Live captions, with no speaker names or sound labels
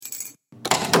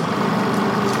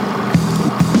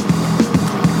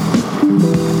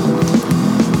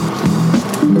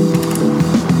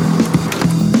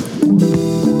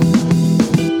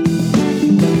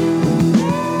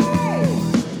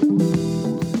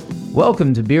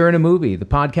Welcome to Beer and a Movie, the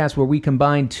podcast where we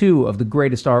combine two of the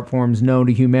greatest art forms known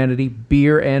to humanity,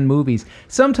 beer and movies,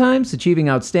 sometimes achieving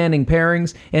outstanding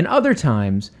pairings, and other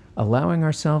times allowing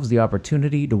ourselves the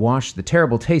opportunity to wash the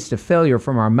terrible taste of failure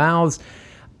from our mouths.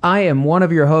 I am one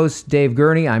of your hosts, Dave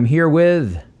Gurney. I'm here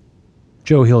with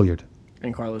Joe Hilliard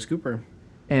and Carlos Cooper.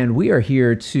 And we are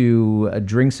here to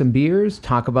drink some beers,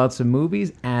 talk about some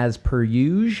movies, as per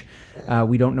usual.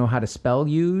 We don't know how to spell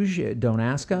usual. Don't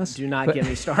ask us. Do not get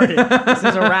me started. This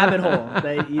is a rabbit hole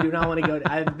that you do not want to go to.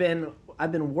 I've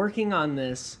been working on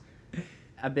this.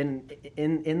 I've been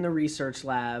in the research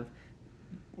lab,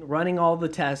 running all the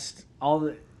tests,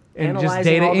 and analyzing just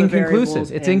data all the inconclusive.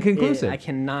 variables, It's and inconclusive. I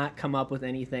cannot come up with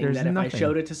anything There's that if nothing. I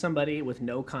showed it to somebody with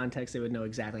no context, they would know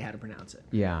exactly how to pronounce it.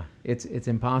 Yeah, it's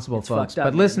impossible, It's folks. fucked up,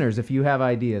 But man. listeners, if you have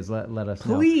ideas, let us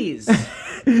know. Please.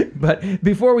 But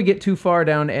before we get too far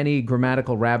down any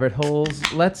grammatical rabbit holes,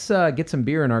 let's get some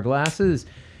beer in our glasses.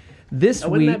 This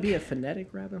Wouldn't week, that be a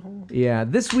phonetic rabbit hole? yeah,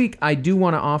 this week I do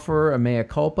want to offer a mea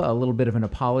culpa, a little bit of an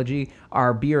apology.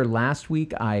 Our beer last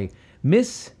week, I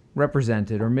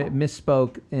misrepresented or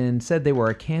misspoke and said they were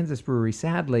a Kansas brewery.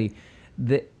 Sadly,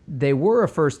 they were a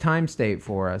first-time state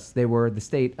for us. They were the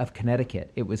state of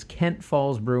Connecticut. It was Kent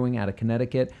Falls Brewing out of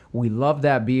Connecticut. We love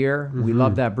that beer. Mm-hmm. We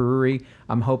love that brewery.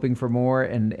 I'm hoping for more,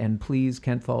 and please,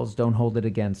 Kent Falls, don't hold it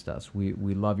against us. We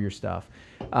love your stuff.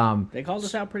 They called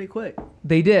us out pretty quick.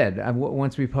 They did,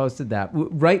 once we posted that.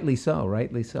 Rightly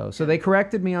so. So they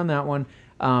corrected me on that one.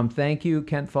 Thank you,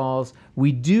 Kent Falls.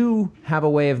 We do have a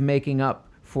way of making up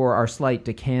for our slight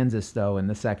to Kansas, though, in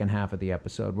the second half of the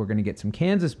episode. We're going to get some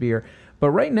Kansas beer. But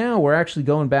right now, we're actually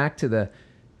going back to the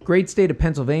great state of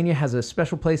Pennsylvania. Has a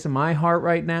special place in my heart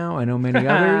right now. I know many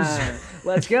others.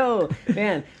 Let's go.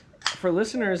 Man, for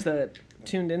listeners that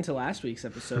tuned into last week's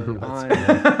episode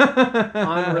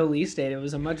on release date, it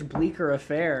was a much bleaker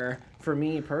affair for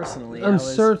me personally.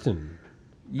 Uncertain.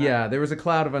 Yeah, there was a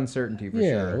cloud of uncertainty for I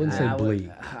sure. wouldn't say bleak.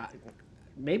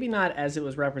 Maybe not as it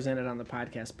was represented on the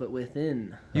podcast, but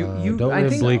within. Don't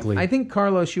live bleakly. I think,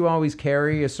 Carlos, you always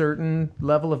carry a certain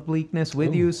level of bleakness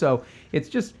with you, so it's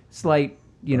just slight,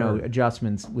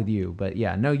 adjustments with you. But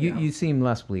yeah, no, you seem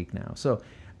less bleak now. So,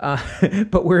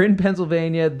 but we're in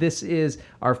Pennsylvania. This is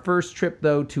our first trip,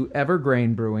 though, to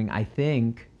Evergrain Brewing, I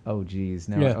think. Oh, geez.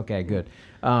 No. Yeah. Okay, good.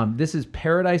 This is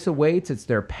Paradise Awaits. It's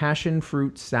their passion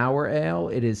fruit sour ale.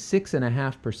 It is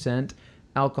 6.5%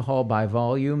 alcohol by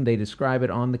volume. They describe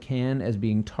it on the can as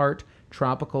being tart,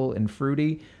 tropical, and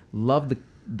fruity. Love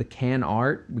the can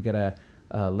art. We got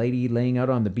a lady laying out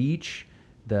on the beach,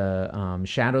 the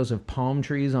shadows of palm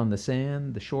trees on the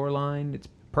sand, the shoreline. It's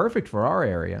perfect for our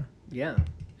area. Yeah,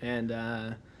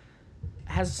 and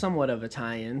has somewhat of a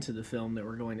tie-in to the film that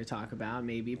we're going to talk about,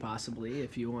 maybe, possibly,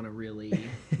 if you want to really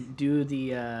do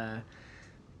the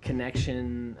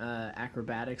connection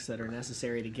acrobatics that are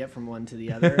necessary to get from one to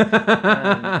the other.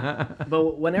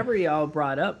 But whenever y'all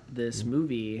brought up this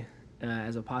movie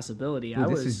as a possibility,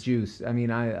 This is juice. I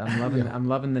mean, I'm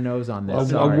loving the nose on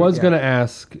this. I was going to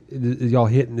ask, y'all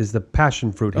hitting, is the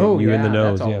passion fruit hitting you in the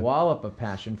nose? That's a wallop of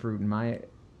passion fruit in my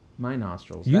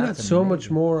nostrils. You got so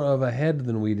much more of a head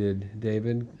than we did,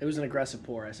 David. It was an aggressive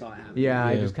pour. I saw it happen. Yeah,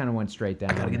 I just kind of went straight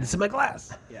down. Gotta get this in my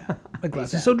glass. Yeah. My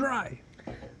glass is so dry.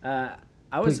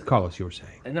 Carlos, you were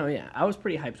saying. No, yeah, I was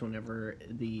pretty hyped whenever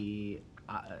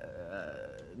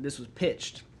this was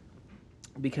pitched,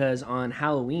 because on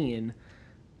Halloween,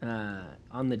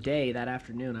 on the day that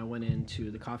afternoon, I went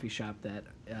into the coffee shop that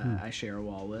I share a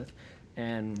wall with,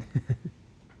 and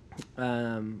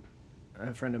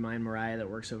a friend of mine, Mariah, that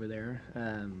works over there,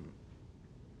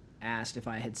 asked if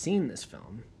I had seen this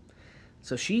film.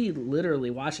 So she literally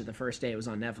watched it the first day it was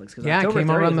on Netflix. Yeah, it came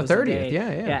out on the 30th.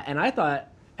 Yeah. And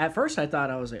at first I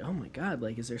thought, I was like, oh my God,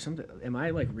 like, is there something, am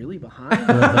I like really bebehind?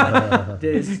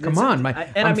 Like, Come on,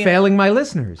 I'm failing my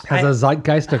listeners. Has a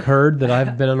zeitgeist occurred that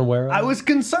I've been unaware of? I was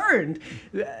concerned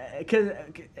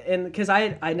because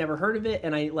I never heard of it,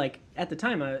 and I, like, at the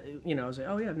time I was like,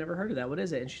 oh yeah, I've never heard of that. What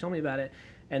is it? And she told me about it,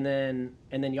 and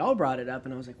then y'all brought it up,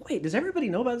 and I was like, wait, does everybody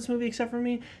know about this movie except for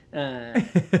me?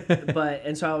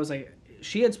 And so I was like,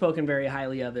 she had spoken very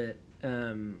highly of it,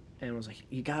 and was like,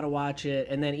 you gotta watch it.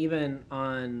 And then even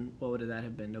on, what would that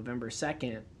have been, November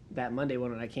 2nd, that Monday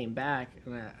when I came back,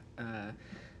 and I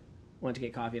went to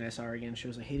get coffee, and I saw her again. She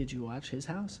was like, hey, did you watch His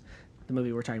House? The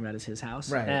movie we're talking about is His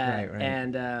House. Right.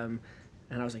 And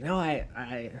I was like, no, I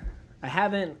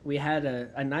haven't. We had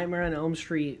a Nightmare on Elm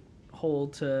Street hole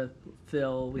to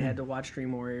fill. We had to watch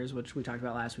Dream Warriors, which we talked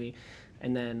about last week.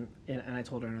 And then, and I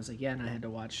told her, and I was like, yeah, and I had to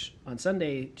watch on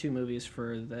Sunday 2 movies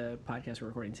for the podcast we're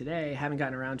recording today. Haven't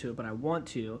gotten around to it, but I want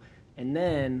to. And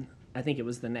then I think it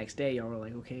was the next day, y'all were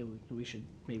like, okay, we should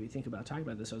maybe think about talking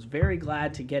about this. I was very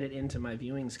glad to get it into my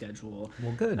viewing schedule.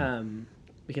 Well, good.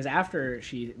 Because after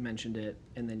she mentioned it,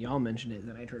 and then y'all mentioned it,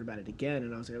 then I heard about it again,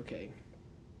 and I was like, okay,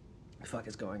 what the fuck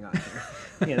is going on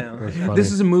here? You know?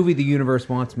 This is a movie the universe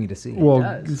wants me to see. Well,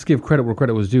 let's give credit where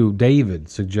credit was due. David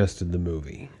suggested the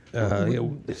movie.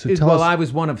 I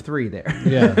was one of 3 there.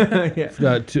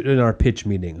 Yeah. In our pitch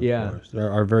meeting, of course.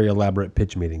 Our very elaborate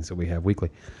pitch meetings that we have weekly.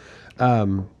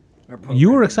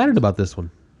 You were excited about this one.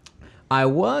 I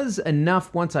was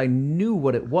enough once I knew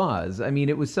what it was. I mean,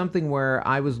 it was something where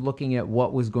I was looking at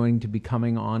what was going to be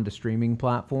coming on to streaming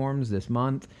platforms this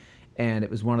month, and it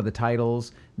was one of the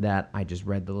titles that I just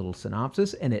read the little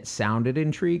synopsis, and it sounded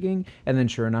intriguing. And then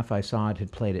sure enough, I saw it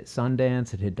had played at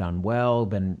Sundance. It had done well,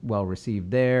 been well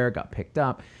received there, got picked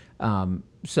up.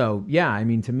 So, yeah, I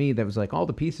mean, to me, that was like all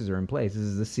the pieces are in place. This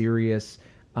is a serious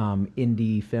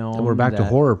indie film. And we're back to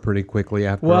horror pretty quickly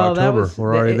after October.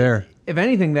 We're already there. If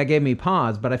anything, that gave me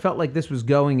pause, but I felt like this was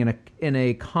going in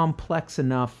a complex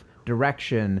enough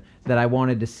direction that I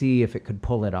wanted to see if it could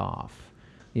pull it off.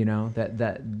 You know,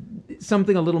 that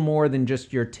something a little more than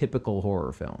just your typical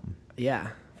horror film. Yeah,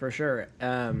 for sure.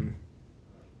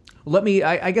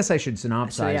 I guess I should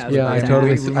synopsize.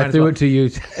 I threw it to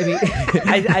you. I mean,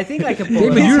 I think I could pull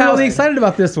David, it off. you're really excited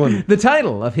about this one. The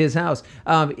title of His House.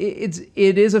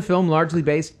 It is a film largely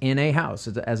based in a house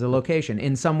as a location.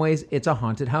 In some ways, it's a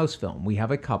haunted house film. We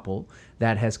have a couple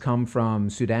that has come from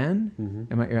Sudan,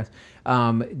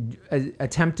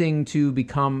 attempting to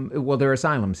become, well, they're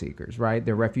asylum seekers, right?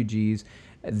 They're refugees.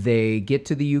 They get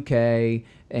to the UK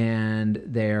and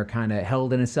they're kind of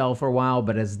held in a cell for a while.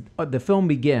 But as the film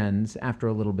begins, after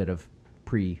a little bit of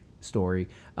pre-story,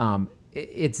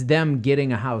 it's them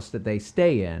getting a house that they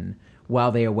stay in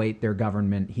while they await their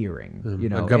government hearing.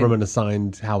 A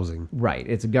government-assigned housing. Right.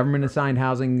 It's a government-assigned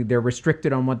housing. They're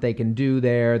restricted on what they can do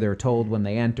there. They're told when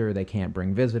they enter they can't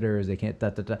bring visitors. They can't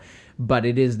But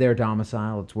it is their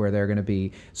domicile. It's where they're going to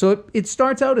be. So it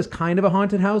starts out as kind of a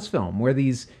haunted house film where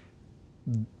these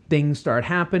things start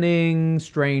happening,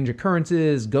 strange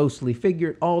occurrences, ghostly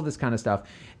figure, all this kind of stuff.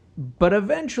 But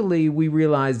eventually we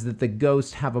realize that the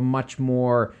ghosts have a much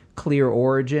more clear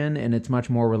origin, and it's much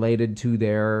more related to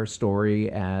their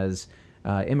story as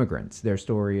immigrants, their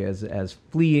story as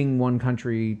fleeing one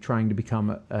country, trying to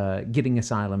become getting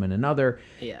asylum in another.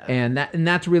 Yeah. And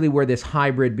that's really where this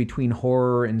hybrid between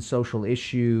horror and social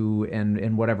issue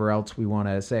and whatever else we want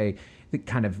to say, the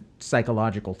kind of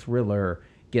psychological thriller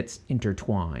gets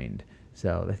intertwined.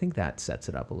 So I think that sets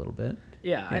it up a little bit.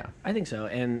 Yeah. I think so.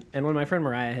 And when my friend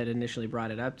Mariah had initially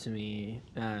brought it up to me,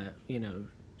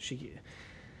 she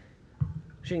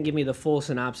didn't give me the full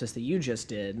synopsis that you just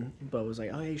did, but was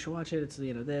like, oh, yeah, you should watch it. It's,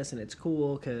 this, and it's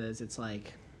cool because it's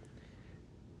like,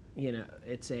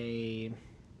 it's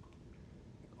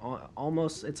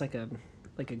almost, it's like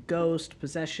a ghost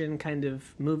possession kind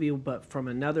of movie, but from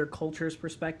another culture's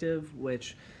perspective,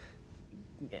 which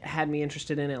had me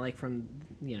interested in it, like from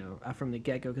the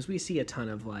get-go, because we see a ton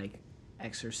of like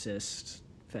exorcist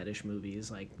fetish movies,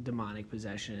 like demonic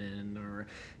possession, or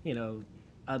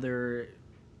other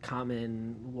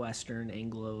common Western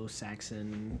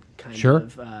Anglo-Saxon kind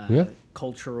of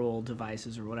cultural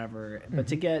devices or whatever. But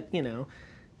to get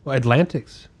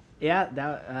Atlantics. Yeah,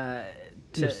 that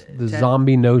the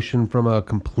zombie notion from a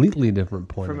completely different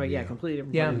point of view. Completely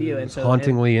different point of view, and it's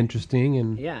hauntingly interesting,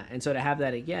 and so to have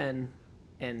that again.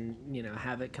 And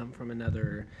have it come from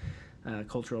another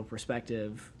cultural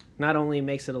perspective not only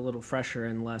makes it a little fresher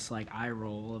and less like eye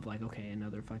roll of like, okay,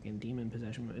 another fucking demon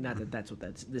possession movie. Not that that's what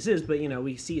this is, but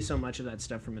we see so much of that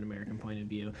stuff from an American point of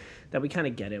view that we kind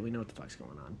of get it. We know what the fuck's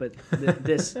going on. But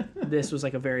this was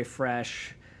like a very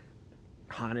fresh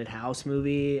haunted house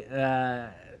movie. It's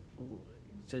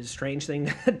a strange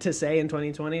thing to say in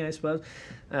 2020, I suppose.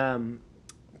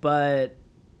 But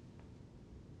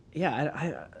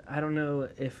yeah, I don't know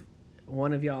if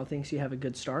one of y'all thinks you have a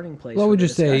good starting place. Well, I would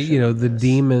just say, the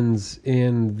demons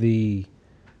in the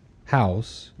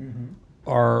house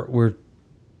were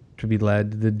to be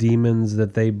led. The demons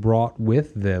that they brought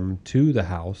with them to the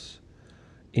house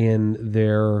in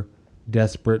their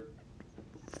desperate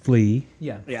flee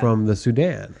from the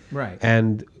Sudan. Right.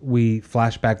 And we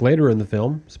flash back later in the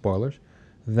film, spoilers,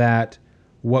 that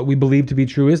what we believe to be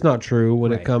true is not true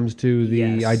when it comes to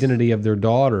the identity of their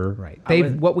daughter. Right.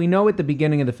 What we know at the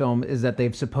beginning of the film is that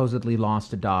they've supposedly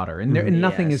lost a daughter, and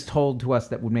nothing is told to us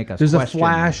that would make us question. There's a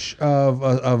flash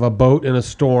of a boat in a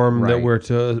storm that we're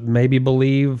to maybe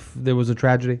believe there was a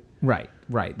tragedy. Right.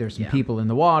 There's some people in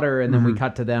the water, and then we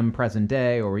cut to them present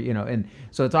day, and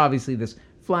so it's obviously this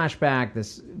flashback,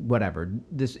 this whatever,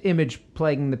 this image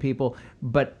plaguing the people,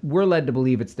 but we're led to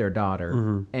believe it's their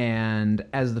daughter. And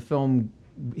as the film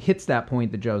hits that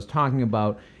point that Joe's talking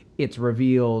about, it's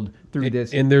revealed through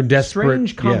this and they're desperate,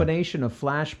 strange combination of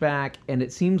flashback, and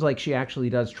it seems like she actually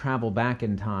does travel back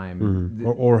in time.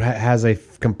 or has a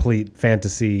complete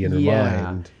fantasy in her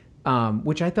mind.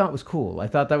 Which I thought was cool. I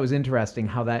thought that was interesting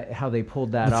how they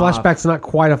pulled that The off. flashback's not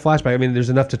quite a flashback. I mean, there's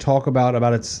enough to talk about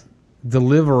its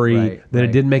delivery that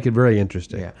it did make it very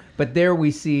interesting. Yeah. But there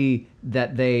we see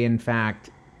that they, in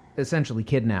fact, essentially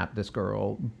kidnapped this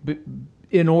girl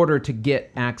in order to get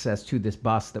access to this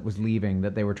bus that was leaving,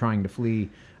 that they were trying to flee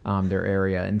their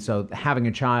area. And so having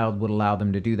a child would allow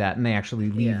them to do that. And they actually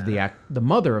leave the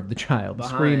mother of the child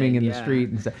behind, screaming in the street.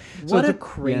 And stuff. So what it's a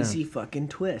crazy fucking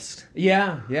twist.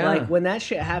 Yeah. Like, when that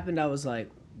shit happened, I was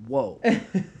like, whoa.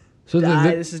 So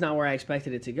This is not where I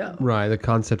expected it to go. right, the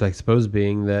concept, I suppose,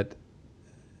 being that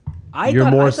I you're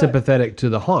thought- more I thought- sympathetic to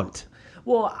the haunt.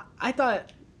 Well, I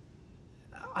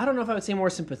don't know if I would say more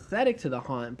sympathetic to the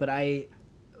haunt, but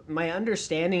my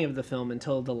understanding of the film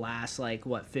until the last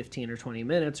 15 or 20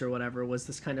 minutes or whatever was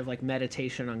this kind of like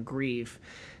meditation on grief,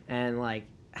 and like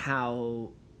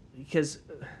how, because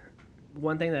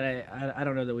one thing that I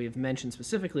don't know that we've mentioned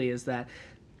specifically is that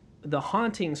the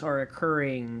hauntings are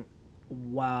occurring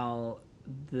while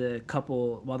the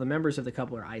members of the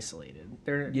couple are isolated.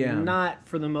 They're not,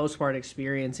 for the most part,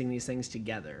 experiencing these things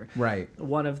together. Right.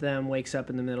 One of them wakes up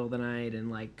in the middle of the night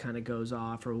and kind of goes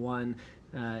off, or one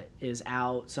is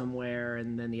out somewhere,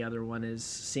 and then the other one is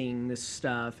seeing this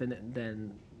stuff, and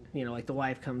then the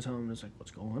wife comes home and is like,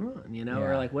 what's going on,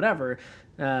 or whatever.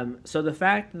 So the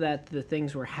fact that the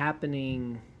things were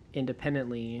happening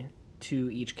independently to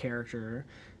each character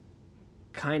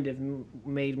kind of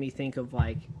made me think of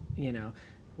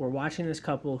we're watching this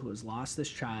couple who has lost this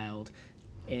child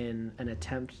in an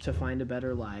attempt to find a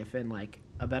better life, and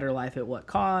a better life at what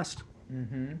cost.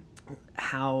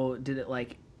 How did it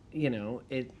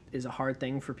it is a hard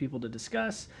thing for people to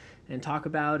discuss and talk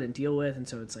about and deal with, and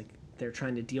so it's they're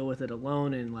trying to deal with it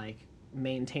alone and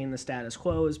maintain the status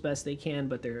quo as best they can,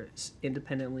 but they're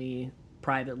independently,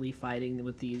 privately fighting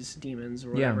with these demons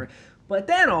or whatever. But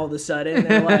then all of a sudden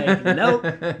they're like, nope,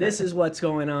 this is what's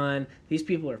going on. These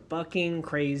people are fucking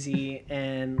crazy,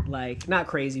 and not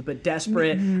crazy, but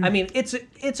desperate. I mean, it's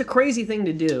a crazy thing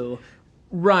to do.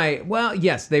 Right. Well,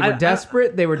 yes, they were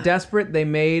desperate. They were desperate. They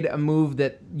made a move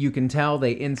that you can tell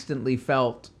they instantly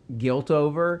felt guilt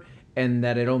over, and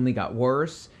that it only got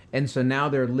worse. And so now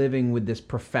they're living with this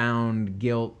profound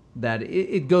guilt that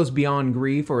it goes beyond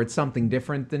grief, or it's something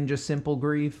different than just simple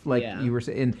grief, you were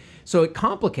saying. So it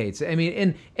complicates it. I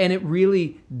mean, and it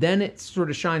really, then it sort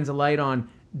of shines a light on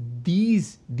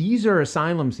these are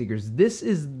asylum seekers. This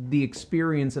is the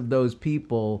experience of those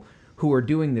people who are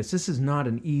doing this. This is not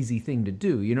an easy thing to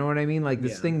do. You know what I mean?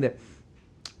 This thing that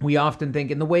we often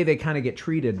think, and the way they kind of get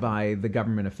treated by the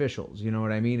government officials, you know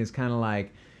what I mean? Is kind of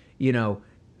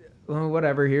well,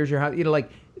 whatever, here's your house.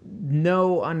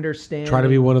 No understanding. Try to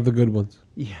be one of the good ones.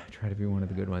 Yeah, try to be one of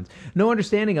the good ones. No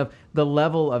understanding of the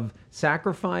level of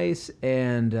sacrifice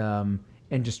and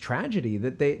just tragedy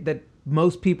that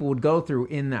most people would go through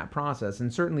in that process,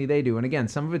 and certainly they do. And again,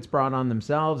 some of it's brought on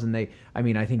themselves, and I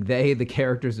think the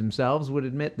characters themselves would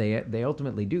admit they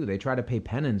ultimately do. They try to pay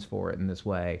penance for it in this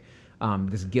way,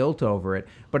 this guilt over it.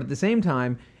 But at the same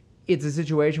time, it's a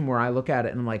situation where I look at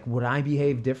it and I'm like, would I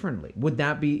behave differently? Would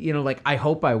that be, I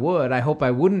hope I would. I hope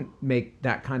I wouldn't make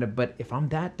that kind of, but if I'm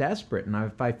that desperate and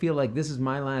if I feel like this is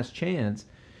my last chance,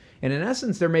 and in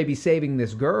essence, they're maybe saving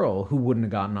this girl who wouldn't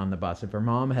have gotten on the bus if her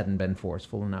mom hadn't been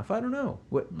forceful enough. I don't know.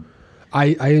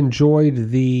 I enjoyed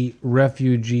the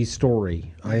refugee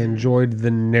story. I enjoyed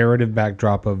the narrative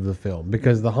backdrop of the film,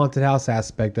 because the haunted house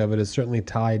aspect of it is certainly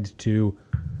tied to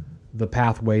the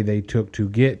pathway they took to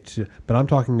get to, but I'm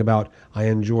talking about, I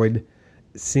enjoyed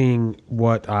seeing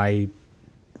what I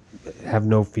have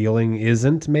no feeling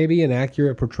isn't maybe an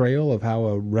accurate portrayal of how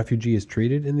a refugee is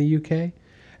treated in the UK,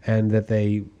 and that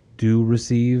they do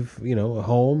receive, a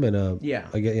home and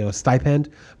a stipend,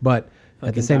 but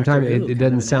at the same time, it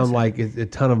doesn't sound like a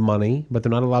ton of money, but they're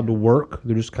not allowed to work.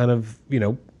 They're just kind of,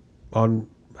 on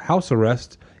house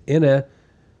arrest in a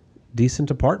decent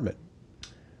apartment.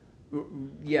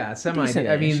 Yeah, semi. Decent-ish,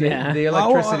 I mean, yeah. the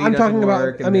electricity I'm doesn't talking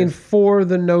work. about. For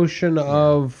the notion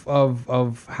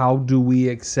of how do we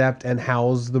accept and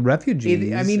house the refugees?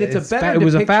 It's a better. It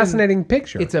was a depiction. fascinating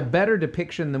picture. It's a better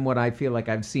depiction than what I feel like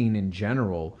I've seen in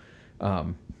general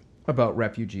about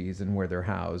refugees and where they're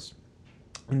housed.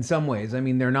 in some ways. I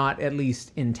mean, they're not at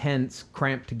least intense,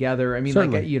 cramped together. I mean,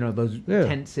 Certainly. like those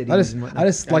tent cities. I and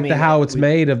just like how it's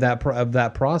made of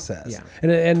that process. Yeah.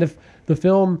 And if the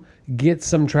film gets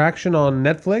some traction on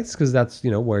Netflix, because that's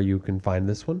where you can find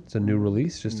this one. It's a new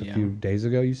release, just a few days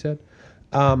ago. You said.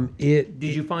 Did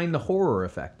you find the horror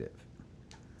effective?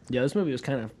 Yeah, this movie was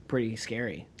kind of pretty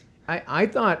scary. I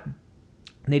thought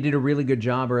they did a really good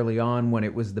job early on when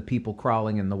it was the people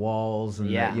crawling in the walls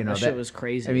and that shit was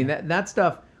crazy. I mean that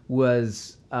stuff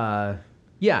was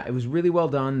it was really well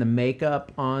done. The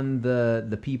makeup on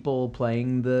the people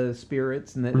playing the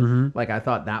spirits and I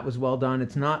thought that was well done.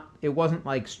 It wasn't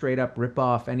like straight up rip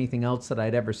off anything else that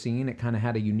I'd ever seen. It kind of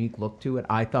had a unique look to it.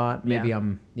 I thought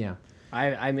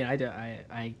I mean,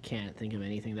 I can't think of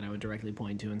anything that I would directly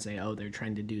point to and say, oh, they're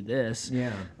trying to do this.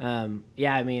 Yeah.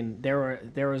 I mean,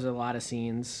 there was a lot of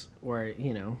scenes where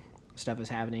stuff is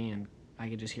happening and I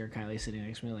could just hear Kylie sitting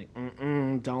next to me like,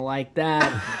 don't like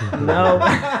that. No.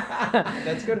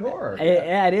 That's good horror.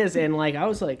 It is, and like I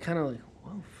was like kind of like,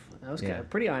 whoa, that was kind of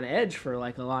pretty on edge for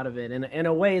like a lot of it, and in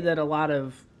a way that a lot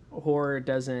of horror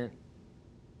doesn't.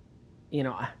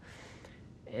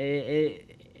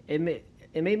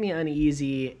 It made me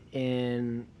uneasy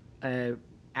in a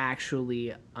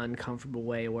actually uncomfortable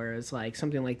way, whereas like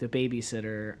something like The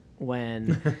Babysitter,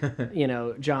 when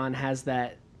John has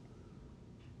that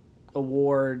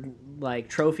award like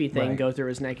trophy thing go through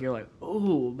his neck, you're like,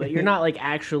 ooh, but you're not like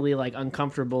actually like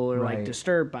uncomfortable or like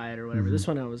disturbed by it or whatever. This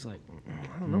one I was like,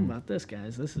 I don't know about this,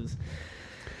 guys. This is,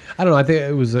 I don't know. I think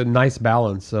it was a nice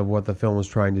balance of what the film was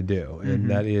trying to do,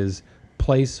 and that is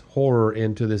place horror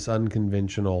into this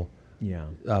unconventional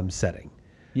setting.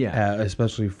 Yeah,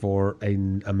 especially for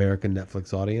an American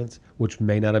Netflix audience, which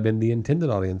may not have been the intended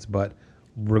audience, but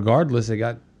regardless, it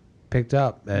got picked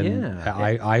up, and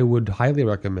I would highly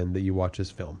recommend that you watch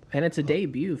this film. And it's a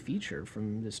debut feature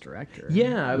from this director.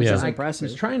 Yeah, it was just impressive.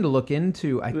 I was trying to look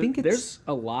into. I think there's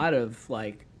a lot of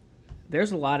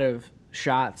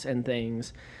shots and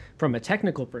things from a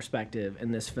technical perspective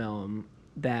in this film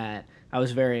that I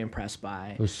was very impressed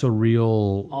by. It was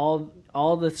surreal.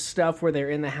 All the stuff where they're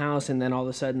in the house and then all of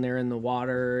a sudden they're in the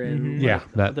water and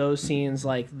those scenes,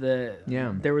 like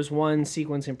there was one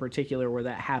sequence in particular where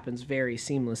that happens very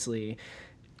seamlessly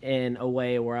in a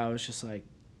way where I was just like,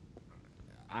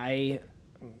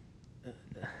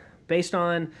 based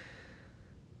on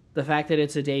the fact that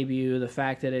it's a debut, the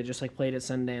fact that it just like played at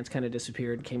Sundance, kind of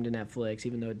disappeared, came to Netflix,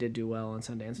 even though it did do well on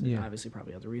Sundance, and obviously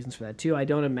probably other reasons for that too. I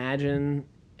don't imagine,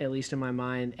 at least in my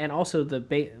mind, and also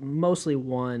mostly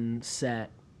one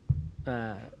set,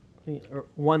 or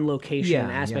one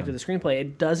location aspect of the screenplay.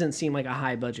 It doesn't seem like a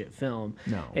high budget film.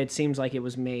 No, it seems like it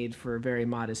was made for very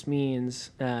modest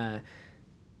means. At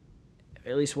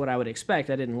least what I would expect.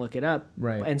 I didn't look it up,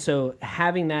 right? And so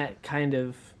having that kind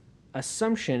of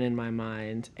assumption in my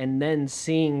mind, and then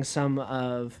seeing some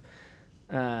of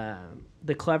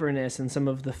the cleverness and some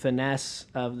of the finesse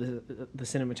of the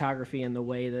cinematography and the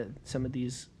way that some of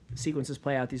these sequences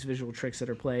play out, these visual tricks that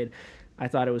are played, I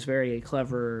thought it was very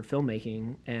clever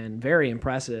filmmaking and very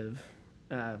impressive,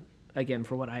 again,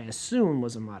 for what I assume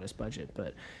was a modest budget.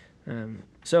 But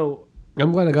so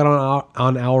I'm glad it got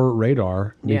on our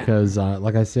radar because,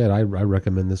 like I said, I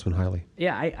recommend this one highly.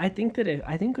 Yeah, I think that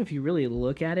if you really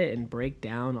look at it and break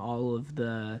down all of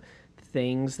the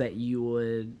things that you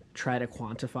would try to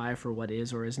quantify for what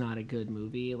is or is not a good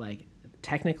movie, like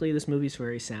technically this movie's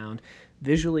very sound,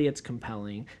 visually it's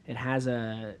compelling, it has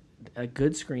a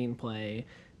good screenplay.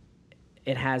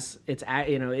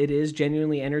 It is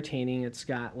genuinely entertaining. It's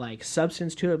got like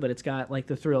substance to it, but it's got like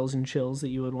the thrills and chills that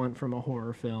you would want from a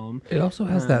horror film. It also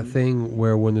has that thing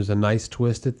where when there's a nice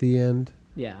twist at the end,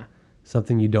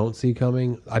 something you don't see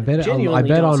coming. I bet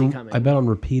on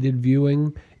repeated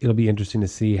viewing, it'll be interesting to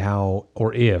see how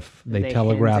or if they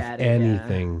telegraph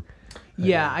anything.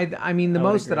 Yeah, I mean the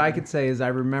most that I could say is I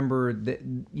remember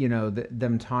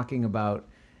them talking about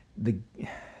the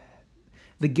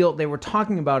guilt. They were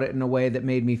talking about it in a way that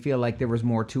made me feel like there was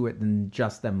more to it than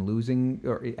just them losing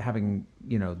or having,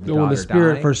 the daughter when the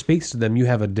spirit die. First speaks to them, you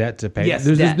have a debt to pay. Yes,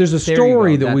 there's a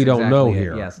story that we don't know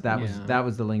here. Yes, that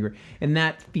was the lingering, and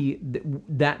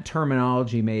that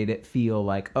terminology made it feel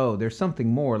like, oh, there's something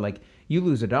more. Like you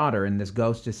lose a daughter, and this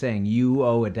ghost is saying you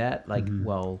owe a debt. Like,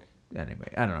 well,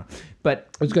 anyway, I don't know, but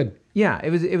it was good. Yeah, it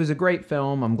was a great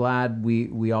film. I'm glad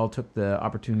we all took the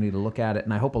opportunity to look at it,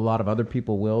 and I hope a lot of other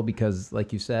people will because,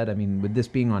 like you said, I mean, with this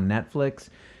being on Netflix,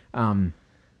 and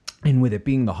with it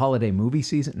being the holiday movie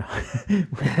season,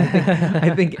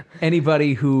 I think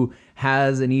anybody who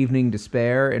has an evening to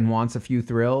spare and wants a few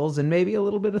thrills and maybe a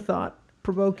little bit of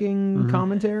thought-provoking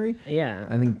commentary,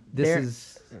 I think this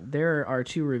is There are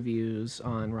 2 reviews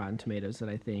on Rotten Tomatoes that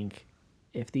I think,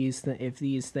 if these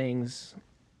things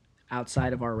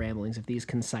outside of our ramblings, if these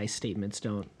concise statements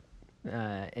don't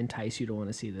entice you to want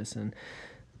to see this, and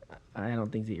I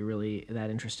don't think that you're really that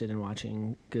interested in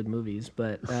watching good movies.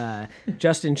 But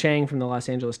Justin Chang from the Los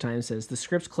Angeles Times says, the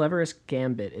script's cleverest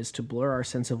gambit is to blur our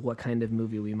sense of what kind of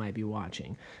movie we might be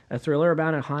watching. A thriller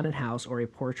about a haunted house or a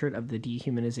portrait of the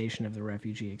dehumanization of the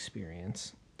refugee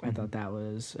experience. I thought that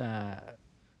was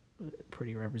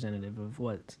pretty representative of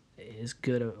what is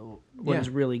good, what is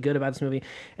really good about this movie.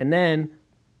 And then,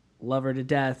 love her to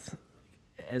death,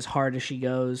 as hard as she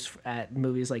goes at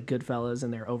movies like Goodfellas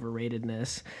and their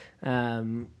overratedness.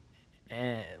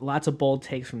 Lots of bold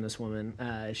takes from this woman.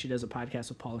 She does a podcast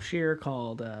with Paul Scheer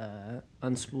called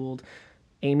Unspooled.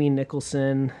 Amy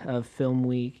Nicholson of Film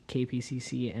Week,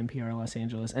 KPCC, NPR Los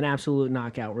Angeles. An absolute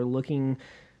knockout.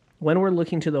 When we're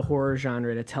looking to the horror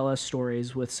genre to tell us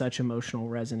stories with such emotional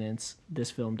resonance, this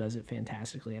film does it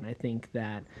fantastically. And I think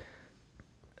that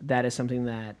is something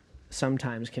that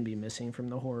sometimes can be missing from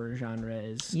the horror genre,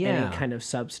 is any kind of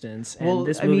substance. And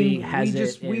this movie has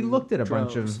it. We looked at a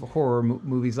bunch of horror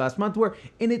movies last month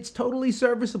and it's totally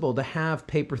serviceable to have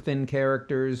paper thin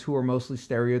characters who are mostly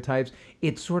stereotypes.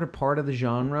 It's sort of part of the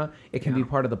genre. It can be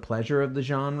part of the pleasure of the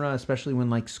genre, especially when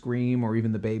like Scream or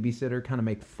even The Babysitter kind of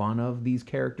make fun of these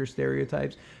character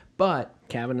stereotypes. But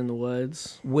Cabin in the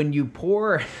Woods, when you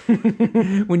pour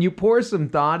some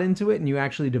thought into it and you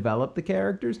actually develop the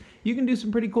characters, you can do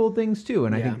some pretty cool things too.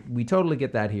 And I think we totally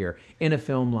get that here in a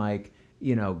film like,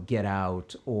 Get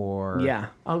Out, or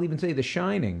I'll even say The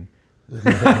Shining.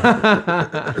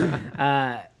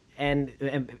 And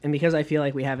because I feel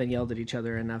like we haven't yelled at each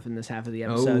other enough in this half of the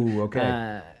episode. Oh,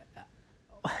 okay.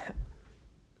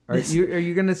 Are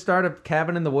you going to start a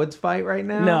Cabin in the Woods fight right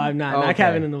now? No, I'm not. Not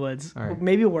Cabin in the Woods. Right.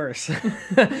 Maybe worse.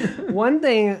 One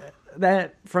thing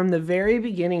that from the very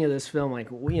beginning of this film, like,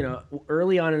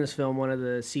 early on in this film, one of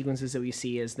the sequences that we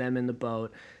see is them in the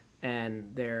boat,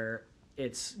 and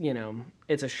it's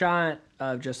a shot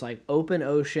of just like open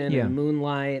ocean and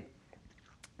moonlight,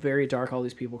 very dark, all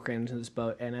these people crammed into this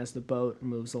boat, and as the boat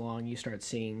moves along, you start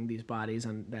seeing these bodies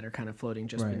that are kind of floating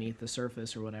just beneath the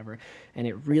surface or whatever. And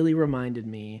it really reminded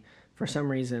me, for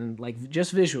some reason, like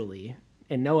just visually,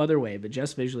 in no other way, but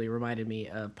just visually reminded me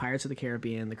of Pirates of the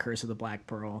Caribbean, The Curse of the Black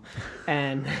Pearl.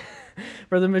 And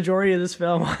for the majority of this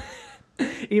film,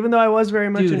 even though I was very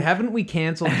much... Dude, haven't we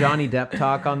canceled Johnny Depp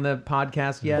talk on the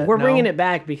podcast yet? We're bringing it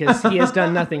back because he has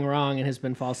done nothing wrong and has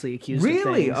been falsely accused of things.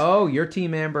 Really? Oh, your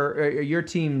team Amber, your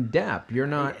team Depp. You're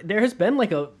not... There has been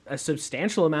like a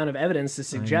substantial amount of evidence to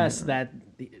suggest that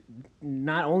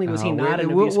not only was he not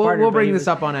an abuse partner... We'll bring this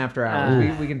up on After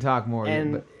Hours. We can talk more.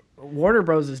 And Warner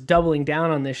Bros. Is doubling down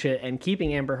on this shit and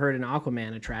keeping Amber Heard and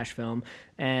Aquaman a trash film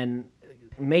and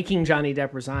making Johnny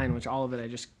Depp resign, which all of it I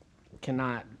just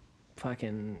cannot...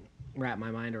 fucking wrap my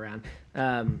mind around.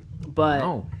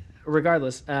 But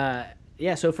regardless,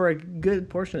 so for a good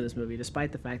portion of this movie,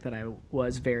 despite the fact that I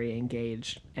was very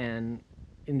engaged and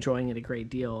enjoying it a great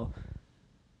deal,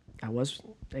 I was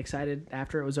excited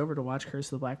after it was over to watch Curse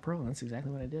of the Black Pearl. That's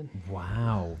exactly what I did.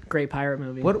 Wow. Great pirate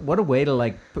movie. What a way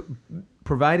to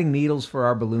providing needles for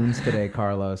our balloons today,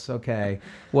 Carlos. Okay.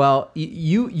 Well,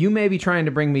 you may be trying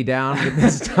to bring me down with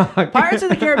this talk. Pirates of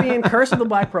the Caribbean, Curse of the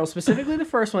Black Pearl, specifically the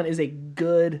first one, is a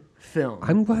good film.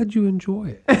 I'm glad you enjoy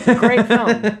it. It's a great film.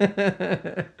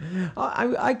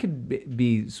 I could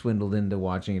be swindled into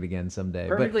watching it again someday.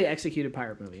 Perfectly executed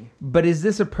pirate movie. But is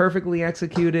this a perfectly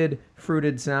executed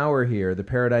fruited sour here? The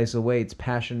Paradise Awaits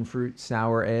Passion Fruit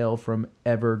Sour Ale from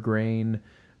Evergrain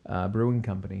Brewing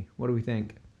Company. What do we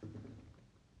think?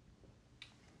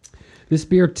 This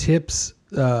beer tips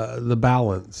the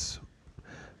balance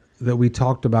that we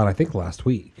talked about, I think, last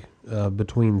week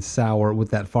between sour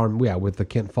with that farm, with the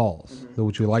Kent Falls,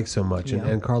 which we like so much. Yeah.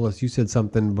 And Carlos, you said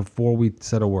something before we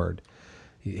said a word.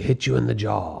 It hit you in the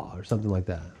jaw or something like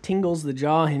that. Tingles the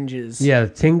jaw hinges. Yeah,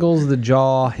 tingles the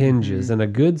jaw hinges. And a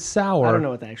good sour, I don't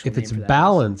know what the actual if name it's for that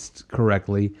balanced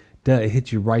correctly, it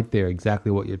hits you right there, exactly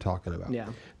what you're talking about. Yeah.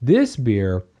 This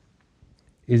beer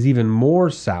is even more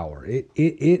sour.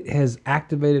 It has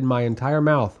activated my entire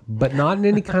mouth, but not in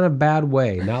any kind of bad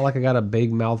way. Not like I got a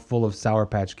big mouthful of Sour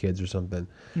Patch Kids or something.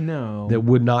 No. That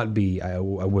would not be, I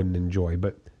wouldn't enjoy.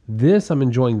 But this I'm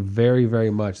enjoying very,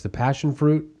 very much. The passion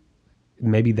fruit,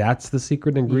 maybe that's the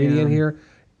secret ingredient here.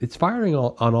 It's firing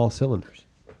on all cylinders.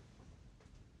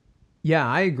 Yeah,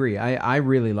 I agree. I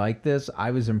really like this.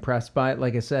 I was impressed by it.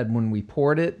 Like I said, when we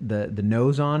poured it, the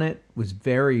nose on it was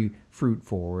very fruit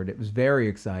forward. It was very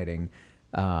exciting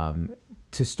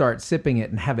to start sipping it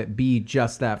and have it be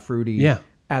just that fruity. Yeah.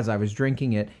 as I was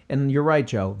drinking it. And you're right,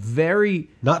 Joe. Very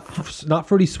Not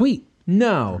fruity sweet.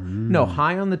 no,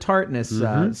 high on the tartness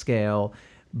scale,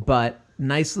 but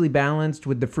nicely balanced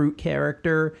with the fruit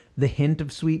character, the hint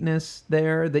of sweetness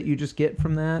there that you just get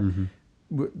from that.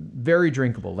 Very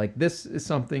drinkable. Like, this is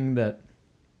something that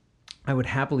I would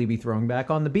happily be throwing back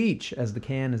on the beach, as the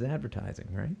can is advertising,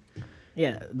 right?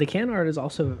 Yeah, the can art is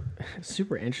also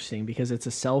super interesting because it's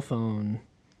a cell phone,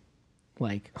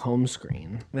 like, home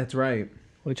screen, That's right.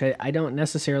 which I don't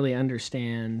necessarily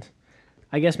understand.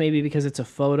 I guess maybe because it's a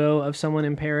photo of someone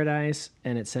in paradise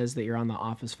and it says that you're on the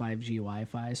Office 5G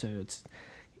Wi-Fi, so it's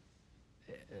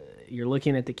you're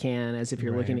looking at the can as if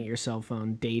you're looking at your cell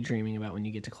phone, daydreaming about when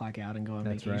you get to clock out and go on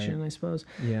vacation, right. I suppose.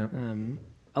 Yeah.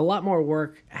 A lot more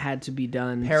work had to be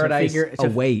done Paradise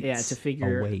awaits. to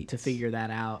figure that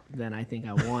out than I think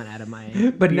I want out of my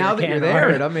But beer now that can you're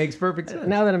there, art. it makes perfect sense.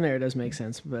 Now that I'm there, it does make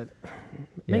sense, but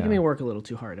making Yeah. me work a little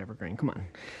too hard, Evergreen. Come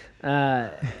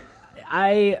on.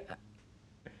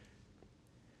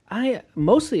 I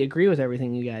mostly agree with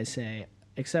everything you guys say,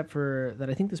 except for that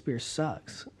I think this beer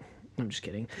sucks. I'm just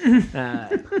kidding.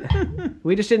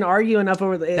 We just didn't argue enough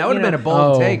over the. That would have been a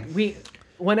bold take.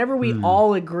 Whenever we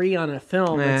all agree on a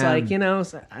film, it's Man. like, you know.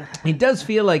 It does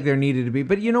feel like there needed to be,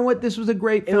 but you know what? This was a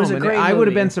great film. was a and great I would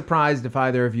have movie. been surprised if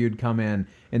either of you had come in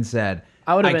and said,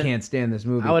 I would have been- can't stand this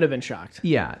movie. I would have been shocked.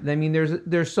 Yeah, I mean,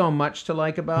 there's so much to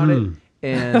like about it,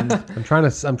 and I'm trying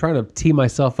to tee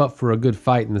myself up for a good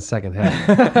fight in the second half.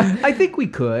 I think we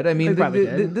could. I mean, We probably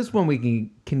could. this one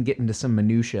we can get into some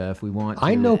minutia if we want to.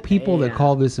 I know people that Yeah.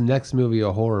 call this next movie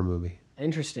a horror movie.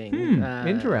 Interesting.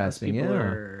 interesting, People yeah.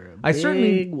 are I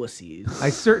certainly- big wussies. I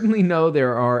certainly know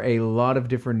there are a lot of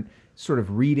different sort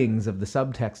of readings of the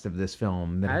subtext of this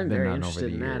film that have I'm been very done over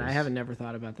interested the in years. that. I haven't never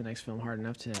thought about the next film hard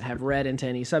enough to have read into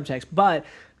any subtext. But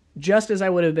just as I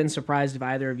would have been surprised if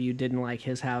either of you didn't like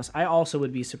His House, I also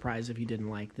would be surprised if you didn't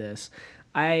like this.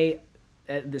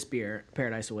 This beer,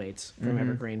 Paradise Awaits, from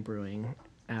Evergreen Brewing,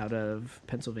 out of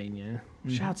Pennsylvania.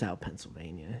 Shouts out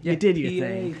Pennsylvania. You did your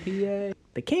thing. PA.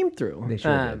 They came through. They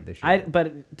sure did. They sure did.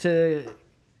 But to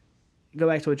go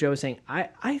back to what Joe was saying,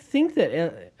 I think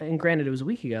that, and granted it was a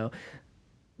week ago,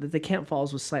 that the Camp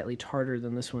Falls was slightly tartar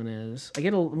than this one is. I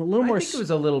get a little I more. think it was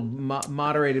a little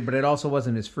moderated, but it also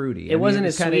wasn't as fruity. It wasn't mean,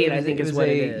 as kinda- sweet, I think, is what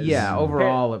it is. Yeah,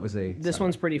 overall, it was a. This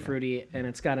one's pretty fruity, and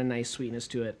it's got a nice sweetness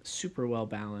to it. Super well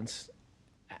balanced.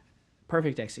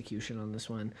 Perfect execution on this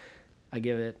one. I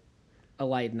give it a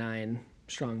light 9,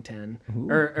 strong 10.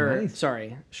 Nice.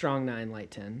 Sorry, strong 9,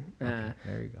 light 10. There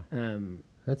you go.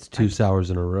 That's 2 sours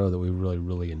in a row that we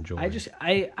really enjoyed. I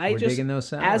We're just digging those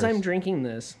sours. as I'm drinking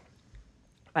this,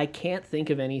 I can't think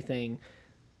of anything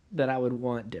that I would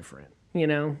want different, you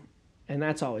know, and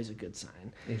that's always a good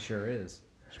sign. It sure is.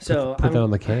 So Put that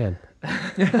on the can.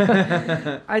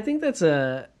 I think that's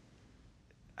an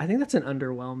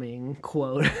underwhelming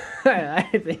quote. I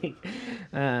think,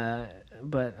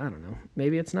 but I don't know.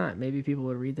 Maybe it's not. Maybe people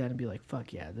would read that and be like,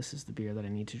 "Fuck yeah, this is the beer that I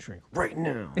need to drink right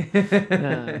now,"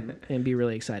 and be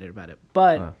really excited about it.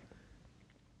 But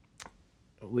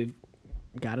we've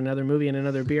got another movie and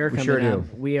another beer coming sure do.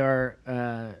 up. We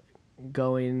are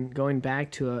going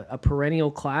back to a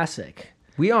perennial classic.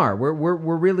 We are.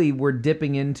 We're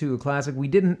dipping into a classic.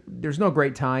 There's no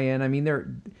great tie-in. I mean,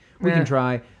 we can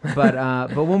try,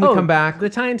 but when we come back, the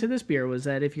tie into this beer was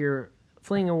that if you're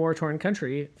fleeing a war-torn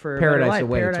country for a Paradise better life,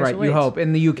 awaits. Paradise Right? awaits. You hope.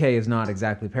 And the UK is not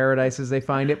exactly paradise as they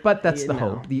find it, but that's the No.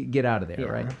 hope. You get out of there, Yeah.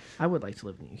 right? I would like to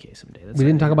live in the UK someday. That's We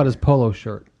didn't all talk about his polo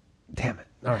shirt. Damn it.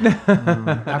 All right.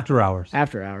 After hours.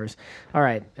 After hours. All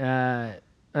right.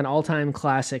 An all-time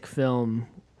classic film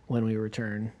when we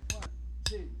return.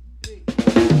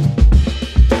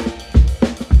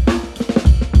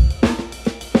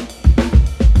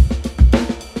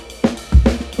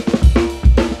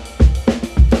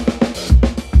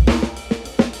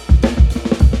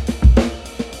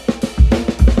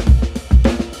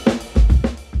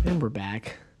 And we're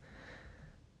back.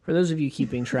 For those of you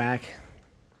keeping track,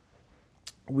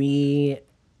 we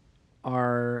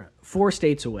are 4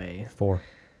 states away 4.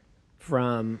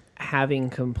 from having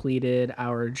completed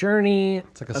our journey.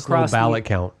 It's like a slow ballot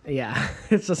count. Yeah,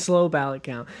 it's a slow ballot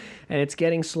count, and it's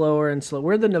getting slower and slower.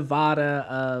 We're the Nevada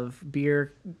of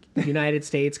beer United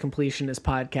States completionist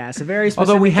podcast. A very specific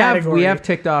Although we category. have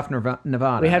ticked off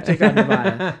Nevada. We have ticked on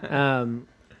Nevada.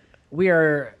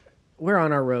 We're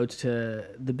on our road to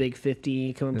the Big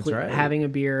 50, That's right. having a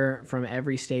beer from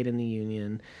every state in the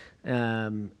union,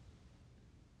 and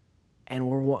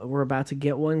we're about to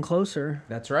get one closer.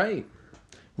 That's right.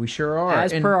 We sure are.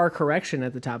 As And per our correction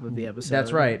at the top of the episode.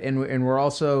 that's right. And we're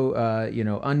also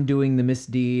undoing the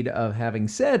misdeed of having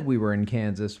said we were in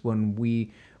Kansas when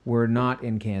we we're not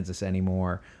in Kansas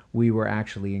anymore. We were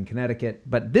actually in Connecticut,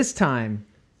 but this time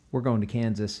we're going to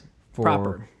Kansas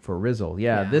Proper. for Rizzle.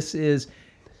 Yeah, Yeah. this is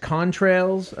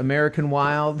Contrails American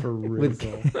Wild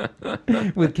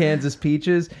with Kansas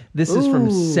Peaches. This is from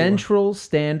Ooh. Central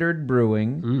Standard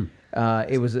Brewing.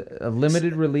 It was a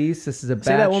limited release. This is a batch.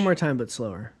 Say that one more time, but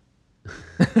slower.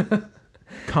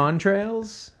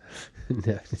 Contrails?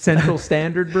 Central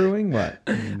Standard Brewing? What?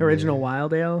 Original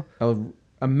Wild Ale. Oh,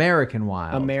 American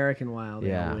Wild. American Wild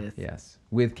Yeah. Ale with Yes.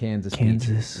 With Kansas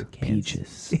Kansas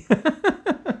Peaches. peaches.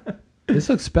 This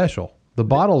looks special. The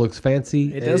bottle looks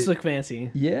fancy. It does look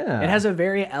fancy. Yeah. It has a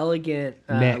very elegant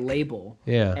Neck. label.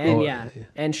 Yeah. And Oh,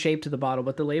 and shape to the bottle,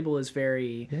 but the label is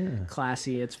very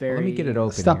classy. It's very. Let me get it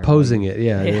open. Stop here. posing it.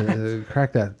 Yeah. Yeah.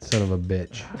 Crack that son of a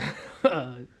bitch.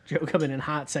 Joe coming in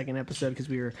hot second episode because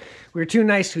we were too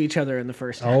nice to each other in the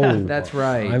first half. Oh, That's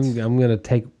right. I'm gonna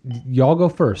take. Y'all go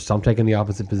first. I'm taking the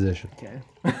opposite position.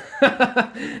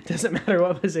 Okay. Doesn't matter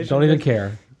what position. Don't even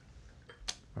care.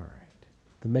 All right.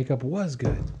 The makeup was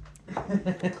good.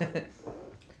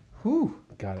 Whew.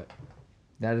 Got it.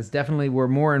 That is definitely, we're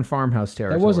more in farmhouse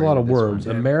territory. That was a lot of with this one. words.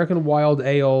 American Wild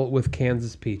Ale with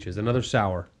Kansas Peaches. Another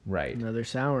sour. Right. Another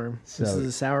sour. This So- is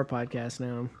a sour podcast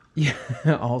now. Yeah,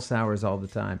 all sours all the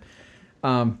time.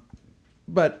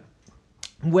 But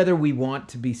whether we want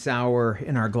to be sour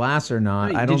in our glass or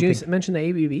not, I don't Did you think. mention the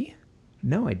ABV?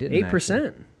 No, I didn't. 8%.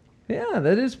 actually. Yeah,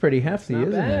 that is pretty hefty, Not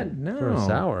isn't bad. it? No. For a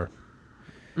sour.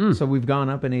 So we've gone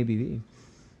up in ABV.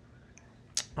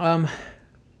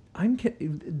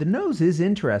 The nose is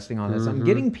interesting on this. I'm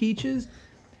getting peaches,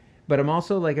 but I'm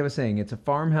also, like I was saying, it's a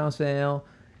farmhouse ale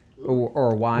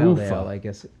or a wild Oofa. ale, I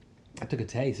guess. I took a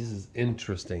taste. This is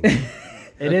interesting.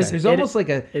 It is. There's it- almost like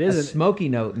a it is a- smoky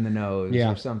note in the nose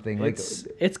Yeah. or something. Like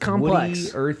It's complex.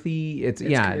 woody, earthy. It's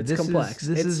It's complex.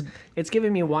 It's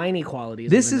giving me whiny qualities.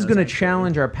 This in is the nose, going to actually.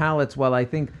 challenge our palates, while I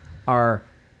think our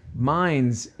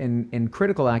minds and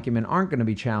critical acumen aren't going to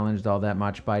be challenged all that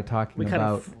much by talking We kind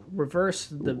about. of reverse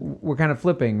the We're kind of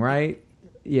flipping, right?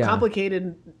 Yeah.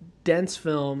 complicated, dense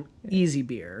film, easy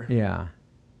beer. Yeah.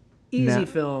 Easy Now-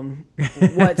 film,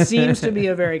 what seems to be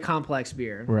a very complex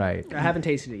beer. Right. I haven't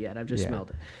tasted it yet. I've just Yeah.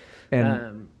 smelled it.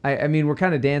 And I mean, we're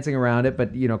kind of dancing around it,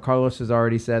 but Carlos has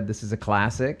already said this is a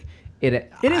classic. It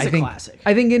is a classic.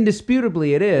 I think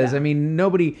indisputably it is. Yeah. I mean,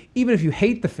 nobody, even if you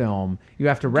hate the film, you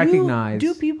have to recognize.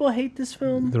 Do people hate this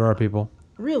film? There are people.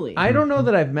 Really? I don't know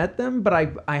that I've met them, but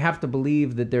I have to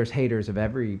believe that there's haters of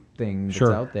everything that's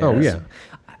Sure. out there. Oh, yeah.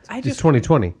 I It's just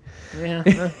 2020.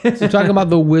 yeah. So talking about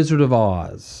the Wizard of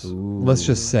Oz. Let's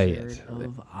just say it.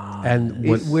 Of Oz. And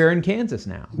what We're in Kansas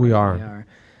now. we are. They are.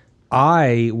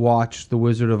 I watched The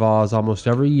Wizard of Oz almost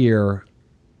every year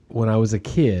when I was a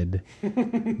kid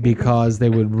because they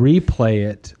would replay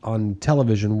it on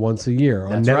television once a year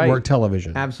on That's network right.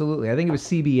 television. Absolutely. I think it was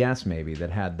CBS maybe that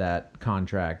had that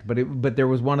contract, but there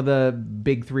was one of the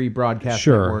big three broadcast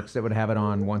Sure. networks that would have it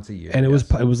on once a year. And it yes.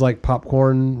 was like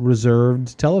popcorn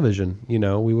reserved television.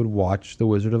 We would watch The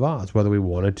Wizard of Oz, whether we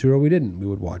wanted to or we didn't. We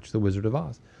would watch The Wizard of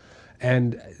Oz.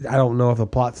 And I don't know if a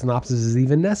plot synopsis is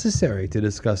even necessary to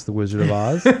discuss The Wizard of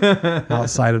Oz,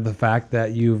 outside of the fact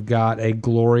that you've got a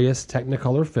glorious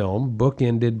Technicolor film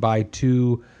bookended by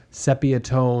two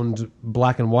sepia-toned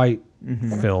black and white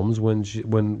films when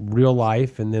real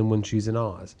life and then when she's in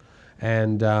Oz.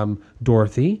 And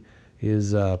Dorothy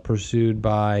is pursued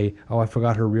by, I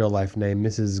forgot her real life name,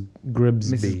 Mrs.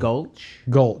 Gribsby. Mrs. Gulch.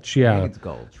 Gulch, yeah. I think it's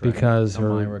Gulch, right? Because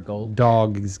Elmira her Gulch.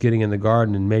 dog is getting in the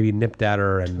garden and maybe nipped at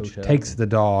her and Toto. takes the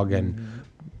dog and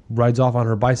rides off on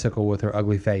her bicycle with her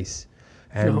ugly face.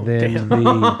 And Oh, then damn.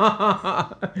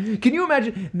 the Can you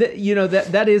imagine that?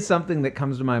 That is something that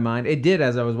comes to my mind. It did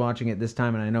as I was watching it this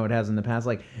time, and I know it has in the past.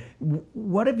 Like,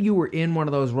 what if you were in one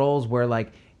of those roles where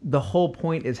like the whole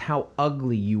point is how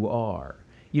ugly you are?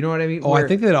 You know what I mean? I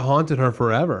think that it haunted her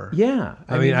forever. Yeah.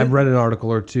 I mean, I've read an article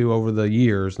or two over the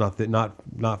years, not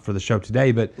for the show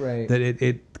today, but Right. that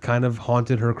it kind of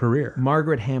haunted her career.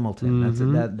 Margaret Hamilton. That's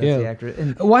the actress.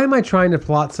 And Why am I trying to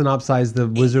plot synopsize the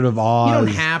Wizard of Oz? you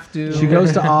don't have to. She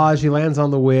goes to Oz. She lands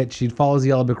on the witch. She follows the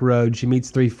Yellow Brick Road. She meets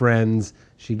three friends.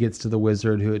 She gets to the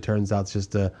wizard, who it turns out is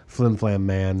just a flim-flam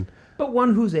man. But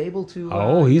one who's able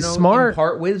to. He's smart.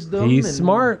 Impart wisdom. He's and,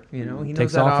 smart. He knows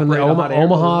Takes how to off in the operate a hot air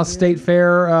Omaha balloon. State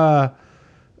Fair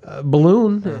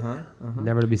balloon. Uh-huh,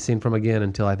 Never to be seen from again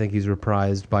until I think he's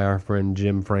reprised by our friend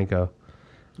Jim Franco.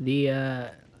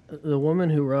 The woman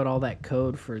who wrote all that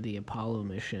code for the Apollo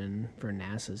mission for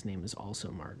NASA's name is also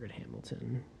Margaret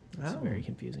Hamilton. It's very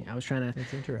confusing. I was trying to.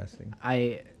 That's interesting.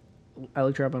 I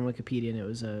looked her up on Wikipedia, and it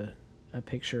was a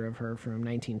picture of her from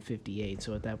 1958.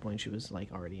 So at that point, she was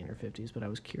like already in her 50s. But I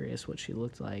was curious what she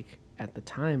looked like at the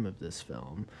time of this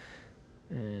film,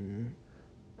 and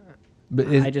But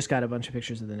I just got a bunch of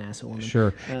pictures of the NASA woman.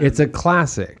 sure, it's a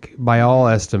classic by all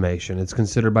estimation. It's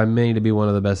considered by many to be one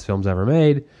of the best films ever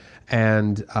made,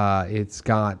 and it's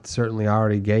got certainly I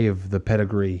already gave the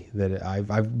pedigree that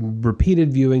I've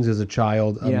repeated viewings as a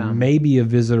child, maybe a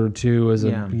visit or two as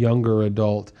a younger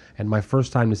adult, and my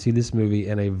first time to see this movie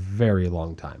in a very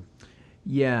long time.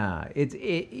 Yeah, it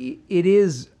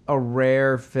is a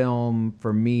rare film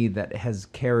for me that has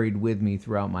carried with me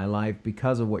throughout my life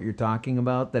because of what you're talking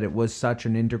about, that it was such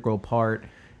an integral part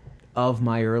of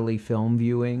my early film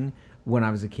viewing when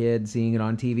I was a kid, seeing it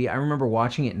on TV. I remember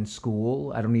watching it in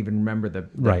school. I don't even remember the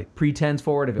pretense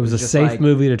for it. If It was a just safe like,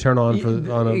 movie to turn on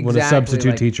when a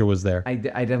substitute teacher was there. I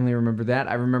definitely remember that.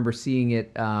 I remember seeing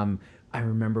it. I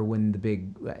remember when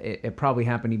it probably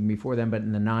happened even before then, but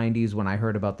in the 90s when I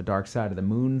heard about the Dark Side of the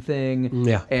Moon thing.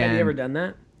 Yeah. And Have you ever done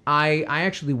that? I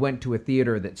actually went to a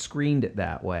theater that screened it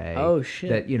that way. Oh,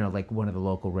 shit. That, like one of the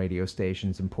local radio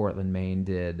stations in Portland, Maine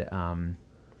did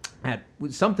at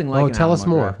something like an tell us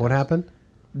Alamo more. Drafthouse. What happened?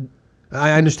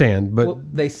 I understand, but Well,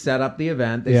 they set up the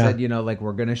event. They said, like,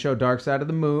 we're going to show Dark Side of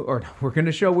the Moon, or we're going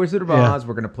to show Wizard of Oz.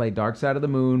 We're going to play Dark Side of the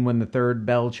Moon when the third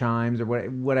bell chimes, or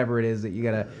whatever it is that you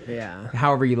got to,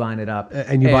 however you line it up.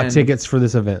 and you bought tickets for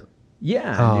this event.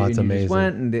 Yeah. Oh, and it's you amazing. just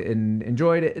went and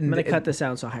enjoyed it. And I'm going to cut this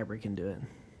out so Hybrid can do it.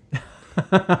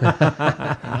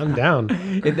 I'm down.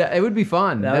 It would be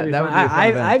fun. That would be fun. a fun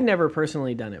event. I've never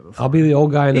personally done it before. I'll be the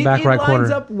old guy in the back right corner. It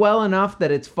lines up well enough that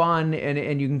it's fun,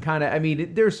 and you can kind of. I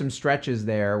mean, there's some stretches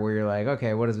there where you're like,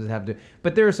 okay, what does this have to?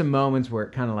 But there are some moments where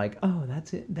it kind of like, oh,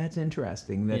 that's it. That's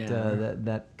interesting.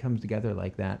 That comes together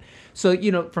like that. So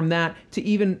from that to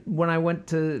even when I went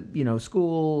to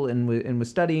school and was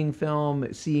studying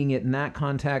film, seeing it in that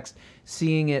context,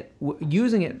 seeing it,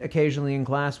 using it occasionally in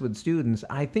class with students.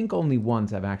 I think only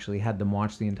once I've actually had them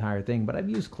watch the entire thing, but I've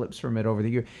used clips from it over the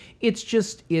year. It's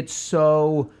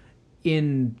so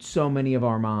in so many of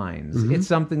our minds. Mm-hmm. It's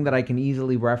something that I can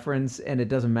easily reference, and it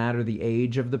doesn't matter the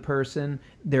age of the person.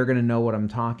 They're going to know what I'm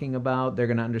talking about. They're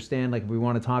going to understand, like if we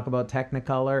want to talk about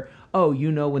Technicolor,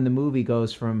 when the movie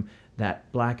goes from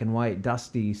that black and white,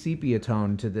 dusty sepia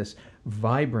tone to this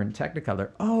vibrant Technicolor,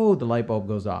 the light bulb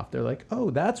goes off. They're like,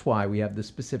 that's why we have this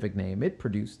specific name. It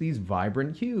produced these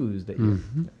vibrant hues that you...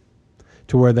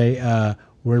 To where they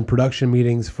were in production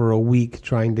meetings for a week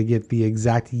trying to get the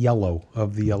exact yellow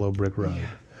of the yellow brick road. Yeah.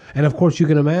 And of course, you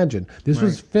can imagine this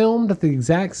was filmed at the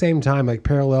exact same time, like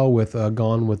parallel with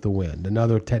Gone with the Wind,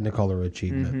 another Technicolor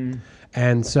achievement. Mm-hmm.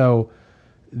 And so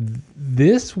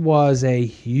this was a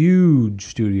huge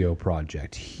studio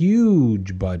project,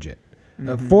 huge budget.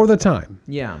 For the time.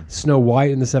 Yeah. Snow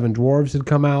White and the Seven Dwarfs had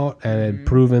come out and had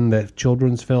proven that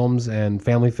children's films and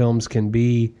family films can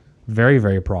be very,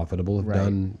 very profitable if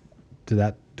done to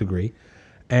that degree.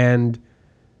 And,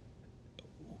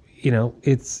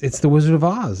 it's the Wizard of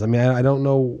Oz. I mean, I don't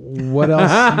know what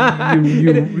else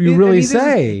you really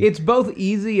say. It's both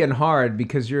easy and hard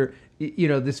because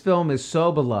this film is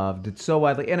so beloved. It's so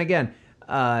widely. And again,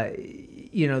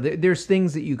 there's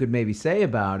things that you could maybe say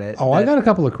about it. I got a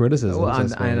couple of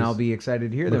criticisms. And I'll be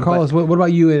excited to hear them. Carlos, what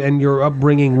about you and your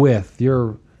upbringing with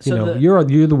you're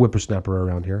the whippersnapper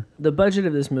around here. The budget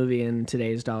of this movie in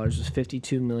today's dollars was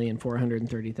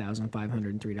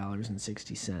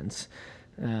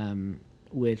 $52,430,503.60,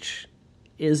 which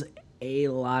is a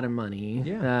lot of money.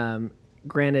 Yeah.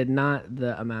 Granted, not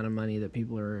the amount of money that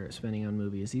people are spending on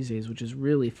movies these days, which is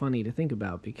really funny to think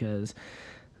about because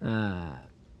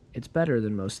it's better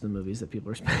than most of the movies that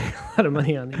people are spending a lot of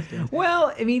money on these days.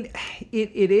 Well, I mean,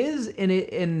 it is,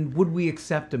 and would we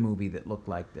accept a movie that looked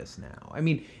like this now? I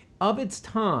mean, of its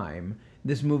time,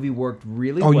 this movie worked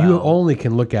really well. You only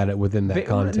can look at it within that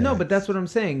context. No, but that's what I'm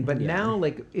saying. But now,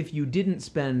 like, if you didn't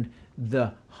spend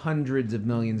the hundreds of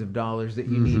millions of dollars that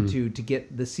you need to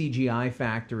get the CGI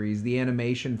factories, the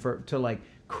animation to like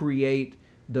create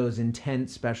those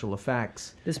intense special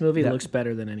effects. This movie looks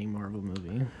better than any Marvel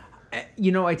movie.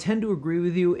 I tend to agree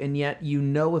with you, and yet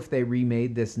if they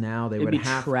remade this now, they would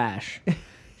have trash.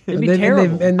 It'd be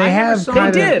terrible. They have.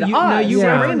 They did. You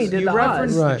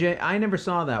referenced Oz. I never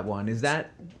saw that one. Is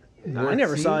that? I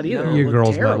never saw it either. No. Your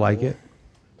girls might like it.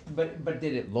 But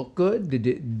did it look good?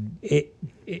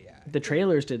 The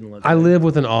trailers didn't look. I live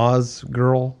with an Oz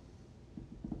girl,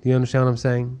 Do you understand what I'm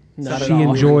saying? Not at She all.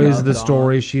 enjoys Not the at all.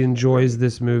 story. She enjoys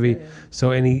this movie.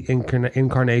 So any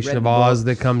incarnation Read of the Oz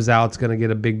books. that comes out is going to get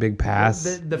a big pass.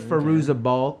 The Fairuza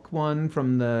Balk one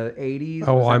from the 80s.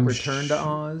 Oh, was that I'm Return to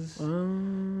Oz.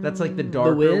 That's like the Wiz?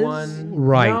 darker one.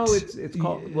 Right. No, it's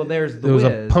called. Well, there's the There was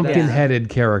Wiz. a pumpkin-headed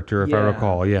character, if I Yeah.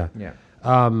 recall. Yeah. Yeah.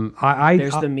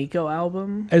 There's the Miko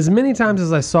album. As many times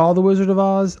as I saw The Wizard of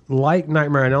Oz, like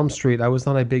Nightmare on Elm Street, I was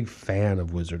not a big fan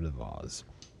of Wizard of Oz.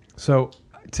 So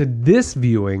to this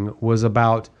viewing was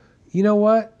about, you know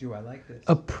what? Do I like this?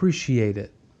 Appreciate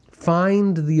it.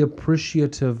 Find the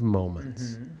appreciative moments.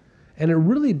 Mm-hmm. And it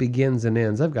really begins and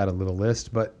ends. I've got a little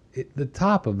list, but the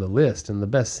top of the list and the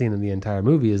best scene in the entire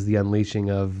movie is the unleashing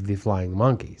of the flying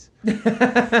monkeys.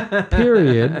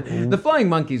 Period. The flying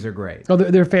monkeys are great. Oh,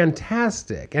 they're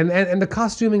fantastic, and the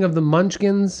costuming of the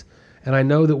Munchkins. And I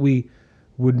know that we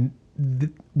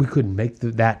couldn't make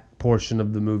that portion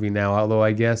of the movie now, although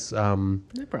I guess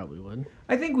They probably would.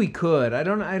 I think we could. I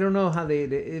don't know how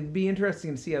it'd be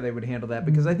interesting to see how they would handle that,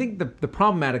 because I think the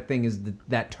problematic thing is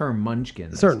that term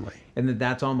Munchkins. Certainly. And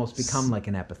that's almost become like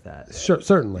an epithet. sure,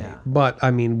 certainly. Yeah. But I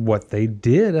mean, what they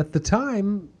did at the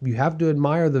time, you have to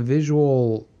admire the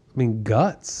visual,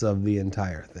 guts of the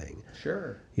entire thing.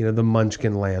 Sure. You know, the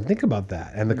Munchkin Land. Think about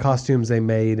that, and the costumes they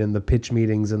made, and the pitch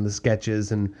meetings, and the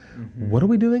sketches, and what are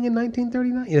we doing in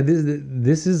 1939? You know,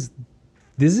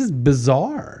 this is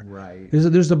bizarre. Right. There's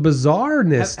a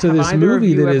bizarreness to Have this either of movie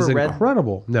you that is ever read-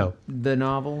 incredible. No, The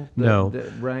novel? No.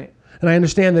 Right? and I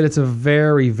understand that it's a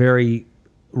very, very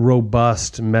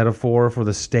robust metaphor for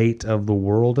the state of the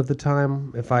world at the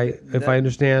time. If I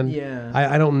understand, yeah.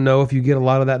 I don't know if you get a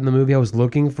lot of that in the movie. I was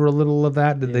looking for a little of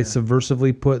that. Did they Yeah.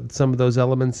 subversively put some of those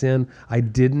elements in? I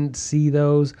didn't see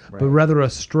those, but Right. rather a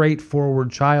straightforward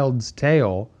child's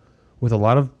tale with a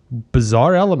lot of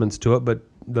bizarre elements to it. But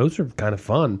those are kind of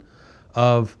fun.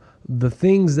 Of the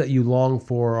things that you long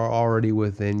for are already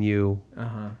within you.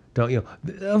 Don't you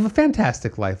know? Of a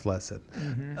fantastic life lesson.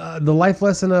 The life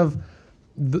lesson of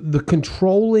the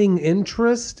controlling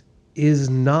interest is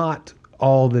not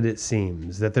all that it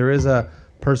seems. That there is a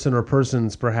person or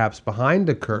persons perhaps behind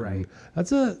a curtain. Right.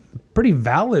 That's a pretty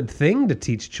valid thing to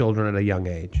teach children at a young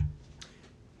age.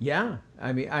 Yeah.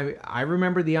 I mean, I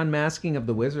remember The Unmasking of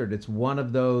the Wizard. It's one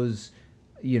of those,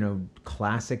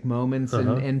 classic moments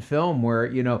in film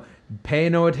where, pay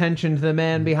no attention to the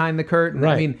man behind the curtain.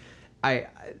 Right. I mean,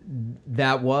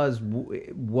 that was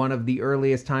one of the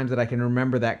earliest times that I can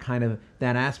remember that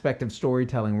aspect of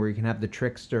storytelling where you can have the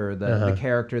trickster, the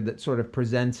character that sort of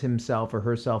presents himself or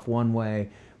herself one way,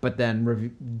 but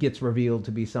then gets revealed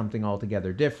to be something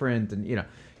altogether different. And,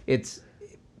 it's...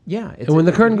 Yeah. And when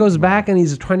the curtain goes back and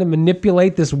he's trying to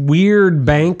manipulate this weird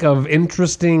bank of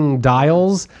interesting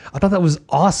dials, I thought that was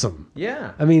awesome.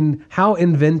 Yeah. I mean, how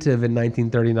inventive in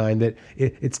 1939 that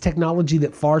it's technology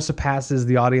that far surpasses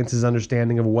the audience's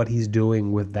understanding of what he's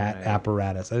doing with that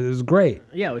apparatus. It was great.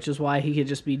 Yeah, which is why he could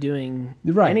just be doing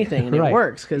Right, anything and right. it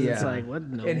works, because it's Yeah. like, what?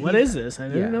 No, And what he- is this? I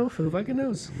yeah. don't know. Who fucking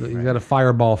knows? You got a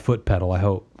fireball foot pedal, I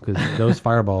hope, because those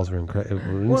fireballs were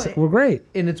were great.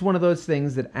 And it's one of those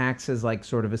things that acts as like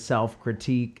sort of a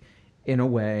self-critique in a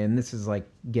way, and this is like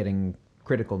getting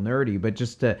critical nerdy, but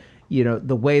just to,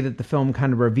 the way that the film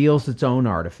kind of reveals its own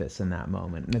artifice in that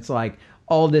moment. And it's like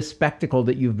all this spectacle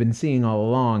that you've been seeing all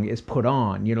along is put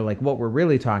on. Like what we're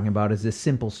really talking about is this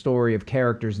simple story of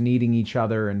characters needing each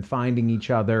other and finding each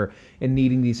other and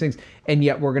needing these things. And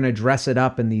yet we're going to dress it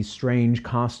up in these strange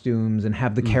costumes and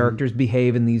have the characters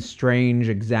behave in these strange,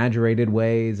 exaggerated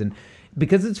ways. And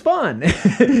because it's fun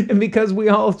and because we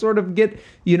all sort of get,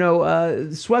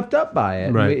 swept up by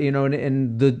it, Right.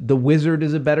 and the wizard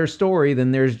is a better story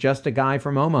than there's just a guy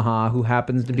from Omaha who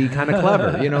happens to be kind of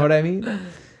clever. You know what I mean?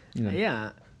 Yeah.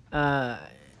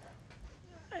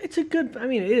 It's a good,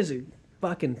 it is a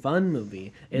fucking fun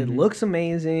movie. It looks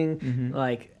amazing.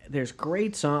 Like, there's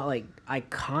great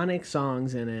iconic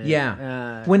songs in it.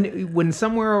 Yeah. When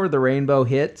Somewhere Over the Rainbow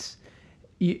hits,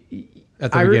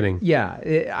 At the beginning.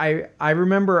 I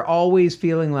remember always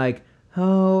feeling like,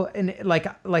 oh, and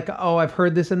oh, I've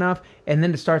heard this enough, and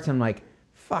then it starts. I'm like,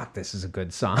 fuck, this is a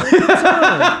good song.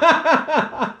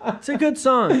 It's a good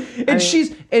song.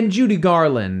 And Judy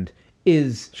Garland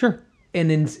is Sure. And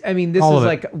this All is of it.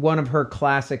 like one of her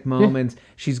classic moments.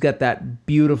 She's got that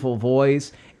beautiful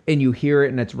voice, and you hear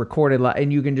it, and it's recorded,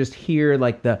 and you can just hear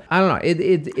like I don't know.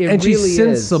 It And really she's is.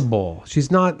 sensible.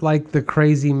 She's not like the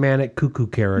crazy manic cuckoo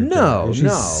character. No, she's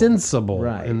no. sensible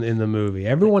Right. in the movie.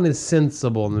 Everyone is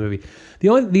sensible in the movie.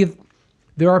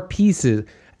 There are pieces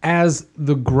as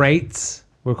the greats.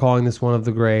 We're calling this one of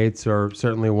the greats, or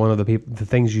certainly one of the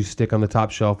things you stick on the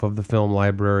top shelf of the film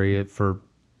library for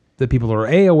that people are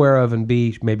A, aware of, and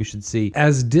B, maybe should see.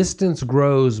 As distance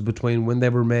grows between when they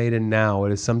were made and now,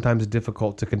 it is sometimes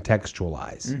difficult to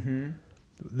contextualize.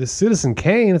 The Citizen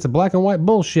Kane, it's a black and white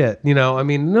bullshit. You know, I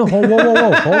mean, no,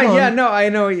 whoa, hold on. Yeah, no, I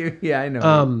know you. Yeah, I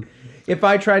know. If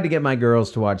I tried to get my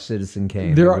girls to watch Citizen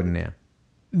Kane, they wouldn't. Yeah.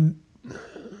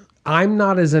 I'm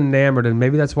not as enamored, and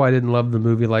maybe that's why I didn't love the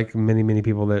movie like many, many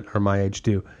people that are my age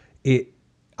do.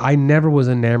 I never was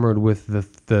enamored with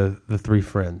the three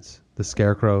friends, the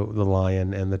Scarecrow, the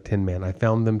Lion, and the Tin Man. I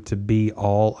found them to be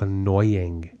all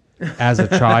annoying as a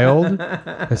child,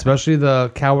 especially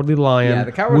the Cowardly Lion,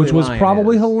 which was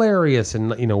probably hilarious,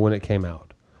 and when it came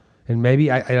out. And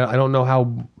maybe I don't know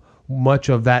how much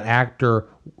of that actor,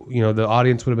 the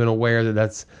audience would have been aware that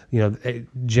that's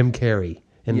Jim Carrey.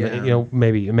 And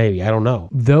maybe I don't know.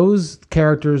 Those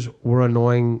characters were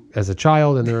annoying as a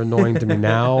child, and they're annoying to me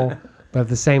now. But at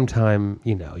the same time,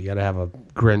 you got to have a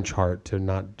Grinch heart to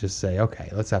not just say, "Okay,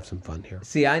 let's have some fun here."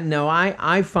 See,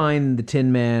 I find the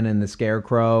Tin Man and the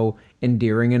Scarecrow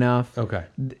endearing enough. Okay.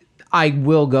 I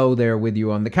will go there with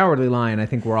you on the Cowardly Lion. I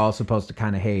think we're all supposed to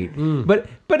kind of hate,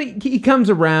 but he comes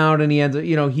around and he ends up,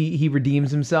 he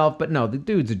redeems himself. But no, the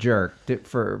dude's a jerk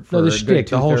for the shtick,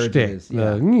 the whole shtick. Is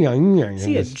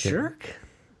he a jerk?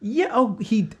 Yeah. Oh,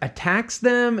 he attacks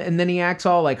them and then he acts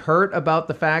all like hurt about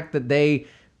the fact that they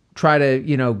try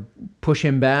to push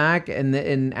him back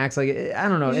and acts like I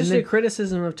don't know. It's and just then, a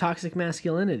criticism of toxic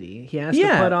masculinity. He has to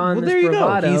put on well, this there you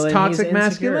bravado. Go. He's toxic he's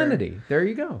masculinity. There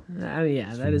you go. I mean,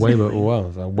 yeah, that is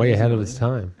way ahead of his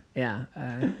time. Yeah.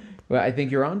 Well, I think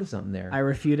you're onto something there. I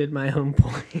refuted my own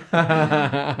point.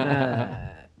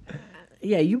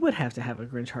 Yeah, you would have to have a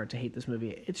Grinch heart to hate this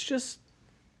movie. It's just,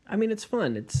 I mean, it's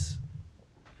fun.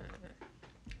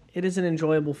 It is an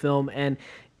enjoyable film, and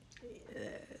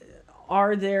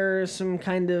are there some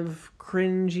kind of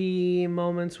cringy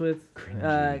moments with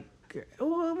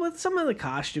some of the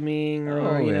costuming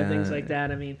or things like that?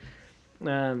 I mean,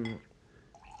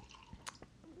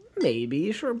 maybe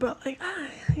sure, but like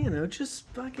just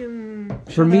fucking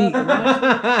for me.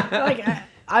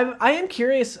 I am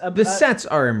curious about the sets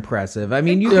are impressive. I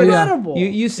mean, incredible.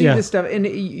 You see this stuff, and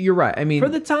you're right. I mean, for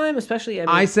the time, especially.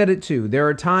 I said it too. There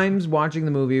are times watching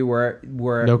the movie where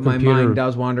my mind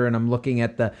does wander, and I'm looking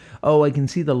at I can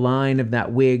see the line of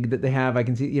that wig that they have. I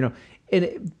can see,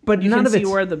 but you none can of see it's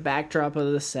where the backdrop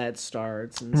of the set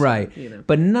starts, and right. Stuff,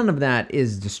 But none of that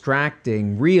is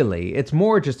distracting. Really, it's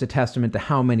more just a testament to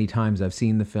how many times I've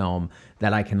seen the film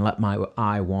that I can let my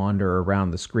eye wander around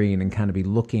the screen and kind of be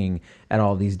looking at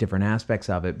all these different aspects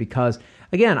of it. Because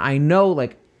again, I know,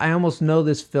 I almost know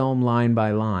this film line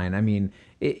by line. I mean,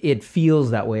 it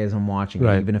feels that way as I'm watching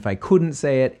it, even if I couldn't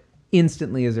say it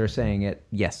instantly as they're saying it.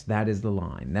 Yes, that is the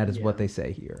line. That is what they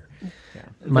say here. Yeah.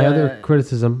 My other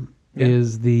criticism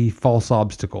is the false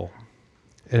obstacle.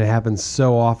 And it happens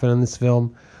so often in this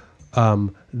film.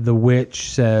 The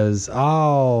witch says,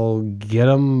 I'll get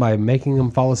them by making them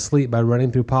fall asleep by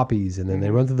running through poppies. And then they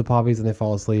run through the poppies and they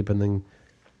fall asleep. And then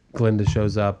Glinda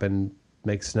shows up and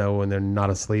makes snow and they're not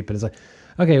asleep. And it's like,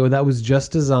 okay, well, that was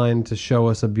just designed to show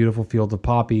us a beautiful field of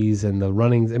poppies and the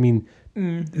runnings. I mean,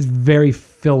 it's very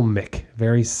filmic,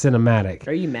 very cinematic.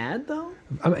 Are you mad, though?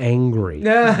 I'm angry.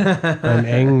 I'm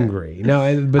angry.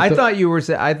 No, but I thought you were.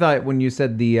 I thought when you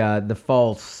said the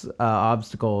false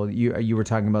obstacle, you were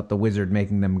talking about the wizard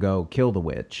making them go kill the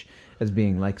witch as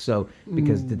being like so.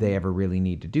 Because did they ever really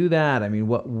need to do that? I mean,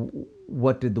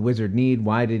 what did the wizard need?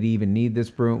 Why did he even need this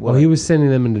broom? Well, he was sending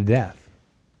them into death.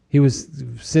 He was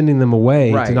sending them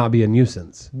away to not be a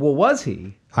nuisance. Well, was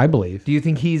he? I believe. Do you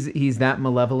think he's that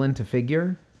malevolent a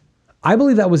figure? I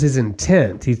believe that was his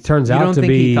intent. He turns out to be. You don't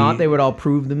think he thought they would all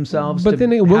prove themselves? But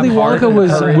then Willy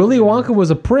Wonka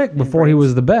was a prick before he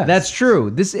was the best. That's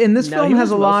true. This film has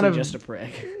a lot of just a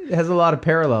prick. It has a lot of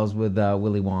parallels with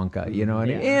Willy Wonka,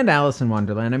 and Alice in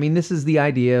Wonderland. I mean, this is the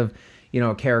idea of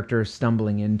a character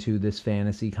stumbling into this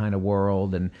fantasy kind of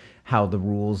world and how the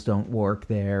rules don't work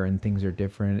there and things are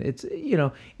different.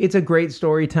 It's a great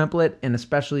story template, and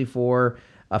especially for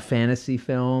a fantasy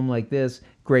film like this,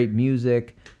 great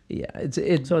music. Yeah,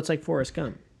 so it's like Forrest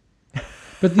Gump.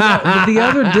 But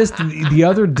the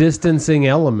other distancing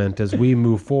element as we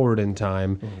move forward in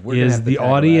time is the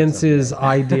audience's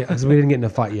idea. Because we didn't get in a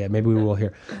fight yet. Maybe we will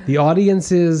here. The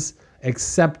audience's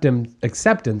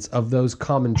acceptance of those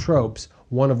common tropes.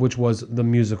 One of which was the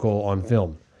musical on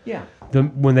film. Yeah.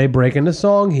 When they break into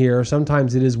song here,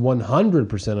 sometimes it is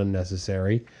 100%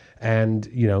 unnecessary, and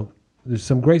there's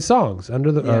some great songs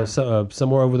under the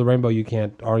Somewhere Over the Rainbow you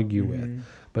can't argue with.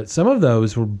 But some of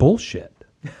those were bullshit.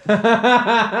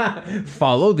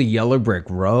 Follow the yellow brick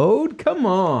road? Come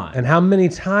on. And how many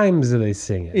times do they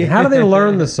sing it? And how do they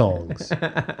learn the songs?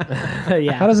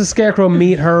 Yeah. How does the Scarecrow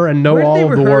meet her and know Where did all they of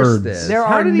the rehearse words? this? There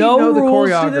How are did he no know the rules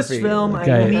to this choreography? film. I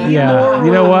Okay, need yeah. more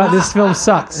You know what? rules. This film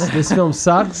sucks. This film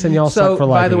sucks, and y'all So, suck for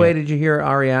by liking the way, it. did you hear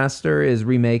Ari Aster is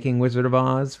remaking Wizard of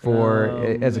Oz for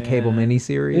as a cable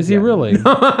miniseries? Is he really?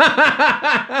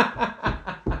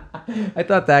 I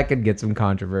thought that could get some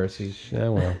controversy. Yeah,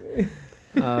 well.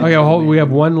 Okay, we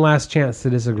have one last chance to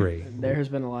disagree. There has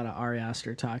been a lot of Ari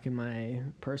Aster talk in my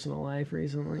personal life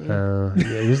recently. Yeah,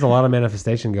 there's a lot of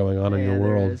manifestation going on in your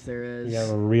world. There is. You have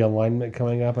a realignment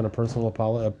coming up and a personal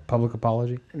a public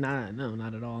apology. No,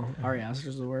 not at all. Ari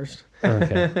Aster's the worst.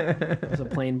 Okay. He's a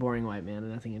plain, boring white man,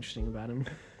 and nothing interesting about him.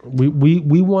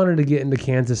 We wanted to get into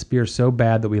Kansas beer so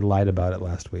bad that we lied about it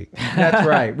last week. That's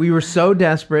right. We were so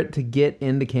desperate to get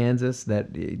into Kansas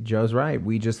that Joe's right.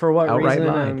 We just For what outright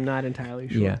reason, lied. I'm not entirely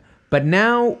sure. Yeah. But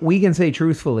now we can say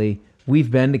truthfully, we've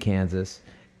been to Kansas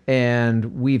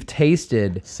and we've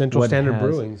tasted Central what Standard has-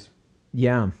 Brewings.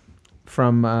 Yeah.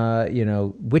 From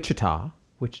Wichita,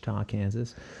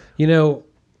 Kansas. You know,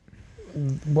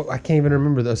 I can't even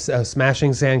remember those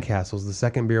Smashing Sandcastles. The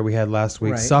second beer we had last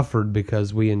week Right. suffered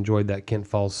because we enjoyed that Kent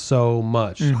Falls so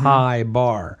much. High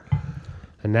bar.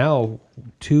 And now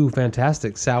 2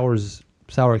 fantastic sour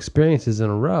experiences in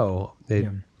a row.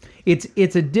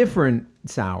 It's a different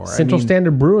sour. Central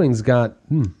Standard Brewing's got.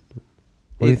 What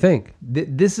do you think?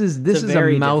 This is a a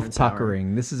very mouth different sour.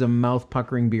 puckering. This is a mouth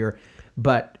puckering beer,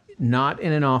 but not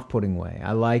in an off-putting way.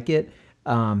 I like it.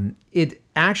 It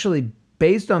actually,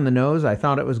 based on the nose, I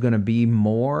thought it was going to be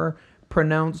more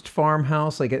pronounced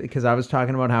farmhouse, like because I was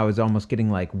talking about how it was almost getting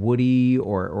like woody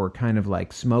or kind of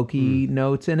like smoky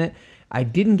notes in it. I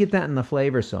didn't get that in the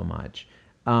flavor so much.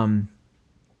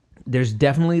 There's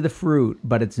definitely the fruit,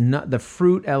 but it's not the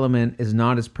fruit element is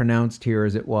not as pronounced here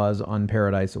as it was on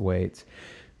Paradise Awaits.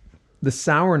 The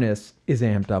sourness is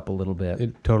amped up a little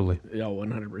bit. Totally. Yeah,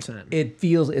 100%.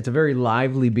 It's a very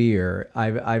lively beer.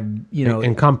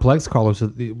 And complex, Carlos,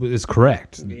 is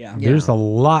correct. Yeah. There's a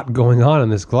lot going on in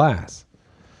this glass.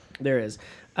 There is.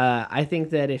 I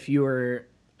think that if you were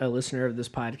a listener of this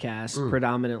podcast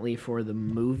predominantly for the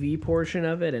movie portion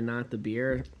of it and not the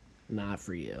beer, not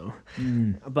for you.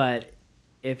 But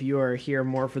if you are here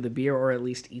more for the beer or at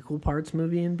least equal parts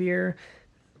movie and beer,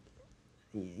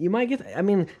 you might get... I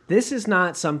mean, this is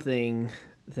not something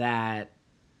that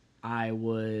I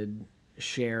would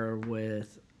share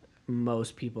with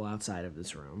most people outside of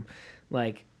this room.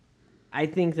 Like, I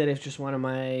think that if just one of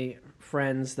my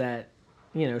friends that,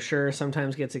 sure,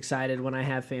 sometimes gets excited when I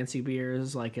have fancy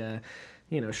beers, like a,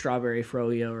 strawberry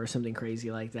froyo or something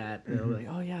crazy like that, they'll be like,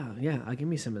 oh, yeah, I'll give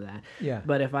me some of that. Yeah.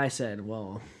 But if I said,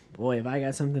 well, boy, if I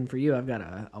got something for you, I've got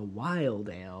a wild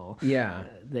ale. Yeah.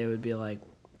 They would be like,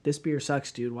 this beer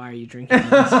sucks, dude. Why are you drinking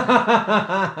this?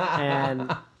 and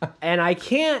I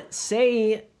can't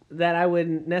say that I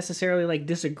would necessarily like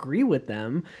disagree with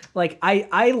them. Like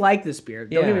I like this beer.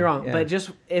 Don't get me wrong. Yeah. But just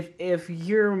if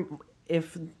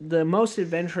the most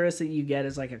adventurous that you get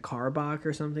is like a Karbach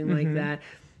or something like that,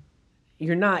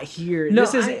 you're not here. No,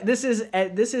 this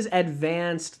is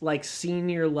advanced, like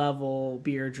senior level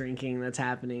beer drinking that's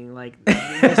happening. Like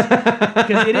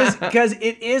because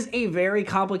it is a very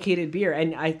complicated beer,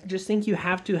 and I just think you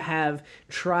have to have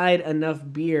tried enough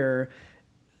beer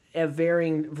of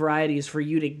varying varieties for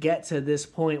you to get to this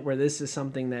point where this is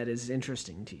something that is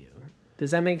interesting to you.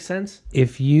 Does that make sense? I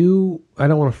don't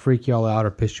want to freak y'all out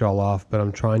or piss y'all off, but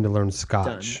I'm trying to learn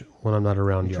Scotch when I'm not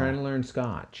around y'all. Trying to learn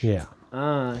Scotch. Yeah.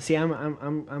 See, I'm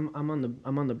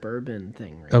on the bourbon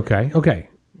thing right now. Okay.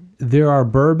 There are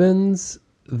bourbons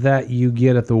that you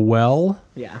get at the well.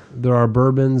 Yeah. There are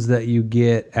bourbons that you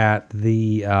get at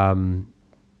the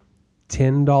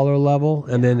 $10 level,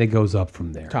 and then it goes up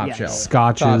from there. Top Yes. shelf.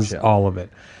 Scotches, Top shelf. all of it.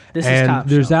 This is and top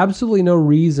there's shelf. absolutely no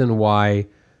reason why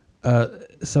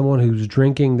someone who's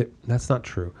drinking... that's not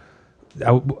true.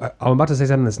 I'm about to say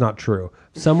something that's not true.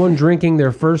 Someone drinking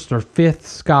their first or fifth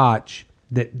Scotch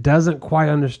that doesn't quite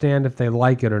understand if they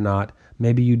like it or not,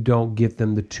 maybe you don't get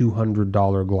them the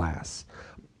 $200 glass.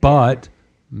 But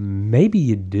maybe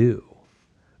you do.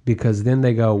 Because then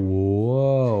they go,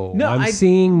 whoa, No, I'm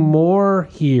seeing more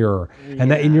here.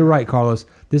 And you're right, Carlos.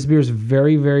 This beer is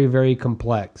very, very, very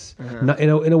complex. Not, in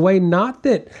a way, not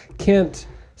that Kent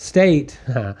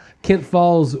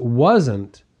Falls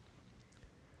wasn't,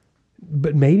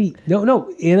 but maybe,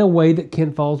 no, in a way that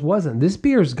Kent Falls wasn't. This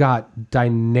beer's got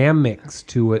dynamics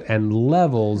to it and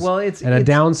levels Well, and a it's-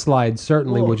 downslide,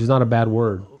 certainly, Well, which is not a bad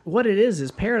word. What it is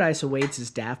Paradise Awaits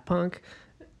is Daft Punk,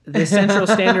 the Central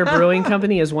Standard Brewing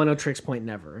Company is One O Tricks Point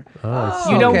Never.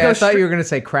 You don't go. I thought you were going to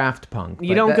say craft punk.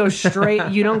 You don't go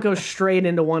straight. You don't go straight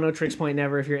into One O Tricks Point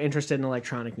Never if you're interested in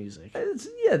electronic music.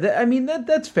 I mean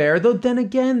that's fair. Though then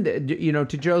again, to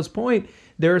Joe's point,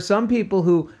 there are some people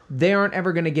who they aren't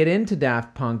ever going to get into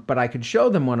Daft Punk, but I could show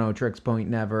them One O Tricks Point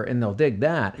Never, and they'll dig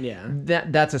that. Yeah,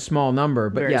 that's a small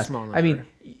number, but very yes, small number. I mean.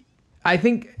 I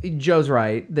think Joe's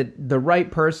right, that the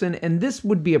right person, and this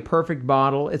would be a perfect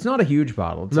bottle. It's not a huge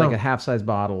bottle. It's like a half-size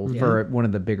bottle for one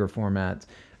of the bigger formats.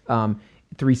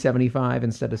 $375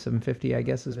 instead of $750, I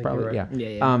guess is probably, right.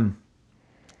 Yeah.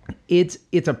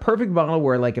 It's a perfect bottle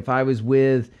where, like, if I was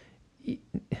with,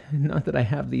 not that I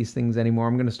have these things anymore,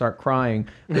 I'm going to start crying,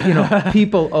 but,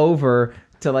 people over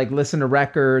to, like, listen to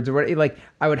records or what, like,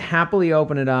 I would happily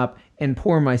open it up and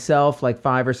pour myself like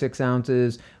 5 or 6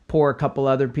 ounces, pour a couple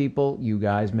other people, you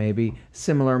guys maybe,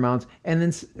 similar amounts, and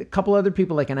then a couple other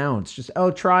people like an ounce. Just,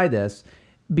 try this.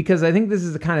 Because I think this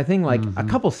is the kind of thing, like, a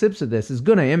couple sips of this is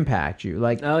going to impact you.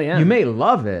 Like, you may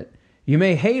love it, you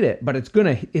may hate it, but it's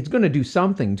gonna do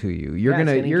something to you. You're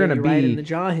gonna be right in the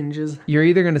jaw hinges. You're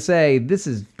either gonna say this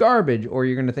is garbage, or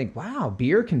you're gonna think, wow,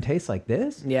 beer can taste like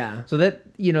this. Yeah. So that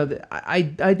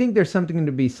I think there's something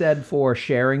to be said for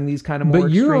sharing these kind of more.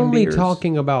 But you're only beers.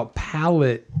 talking about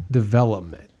palate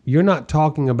development. You're not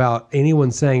talking about anyone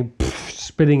saying,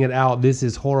 spitting it out, this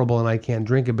is horrible and I can't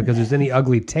drink it because there's any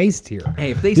ugly taste here.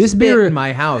 Hey, if they spit in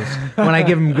my house when I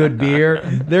give them good beer,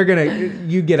 they're gonna,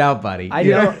 you get out, buddy. I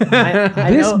know.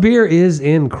 This beer is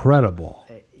incredible.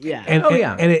 Yeah.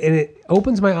 And it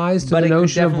opens my eyes to the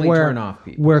notion of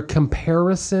where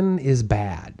comparison is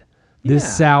bad. This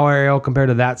sour ale compared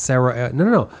to that sour ale.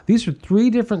 No. These are 3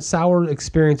 different sour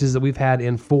experiences that we've had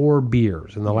in 4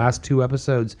 beers in the last 2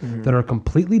 episodes that are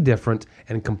completely different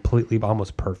and completely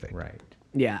almost perfect. Right.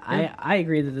 Yeah, I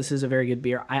agree that this is a very good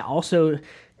beer. I also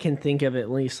can think of at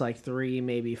least like 3,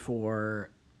 maybe 4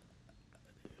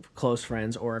 close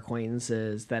friends or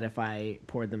acquaintances that if I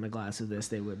poured them a glass of this,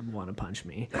 they would want to punch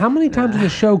me. How many times in the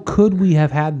show could we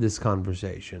have had this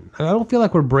conversation? I don't feel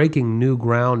like we're breaking new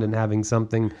ground and having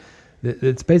something...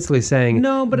 It's basically saying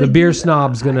the beer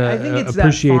snob's going to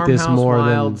appreciate this more than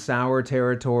wild sour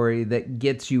territory that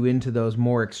gets you into those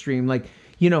more extreme. Like,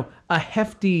 a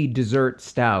hefty dessert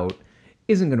stout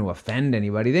isn't going to offend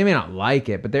anybody. They may not like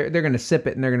it, but they're going to sip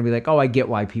it and they're going to be like, "Oh, I get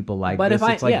why people like this.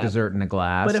 It's like dessert in a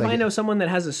glass." But if I know someone that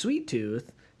has a sweet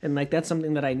tooth and like that's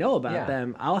something that I know about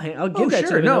them, I'll give that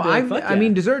to them. No, I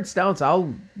mean dessert stouts.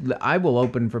 I will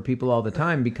open for people all the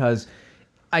time because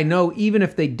I know even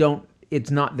if they don't. It's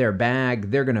not their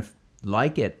bag, they're going to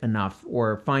like it enough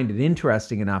or find it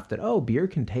interesting enough that, beer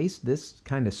can taste this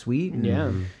kind of sweet.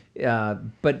 And,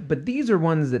 but these are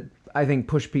ones that I think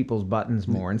push people's buttons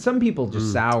more. And some people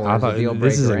just sour as a deal breaker.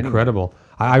 This is incredible.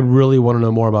 I really want to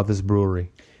know more about this brewery.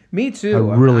 Me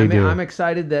too. I really do. I'm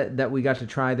excited that we got to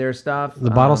try their stuff. The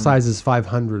bottle size is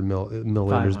 500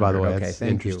 milliliters, by the way. Okay, That's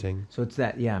interesting. You. So it's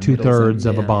that, 2/3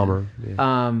 of a bomber.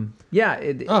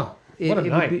 It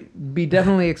would be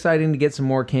definitely exciting to get some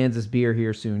more Kansas beer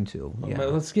here soon too. Yeah.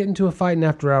 Let's get into a fight in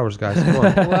after hours, guys. Come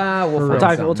on. Wow, we'll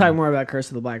talk more about Curse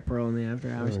of the Black Pearl in the after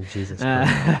hours. Oh, Jesus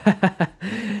Christ.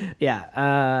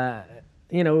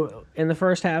 In the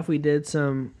first half we did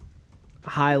some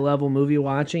high level movie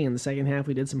watching. In the second half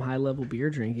we did some high level beer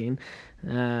drinking.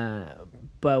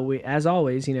 But we, as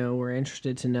always, we're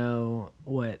interested to know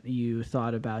what you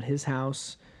thought about his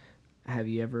house. Have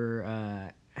you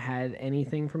ever had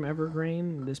anything from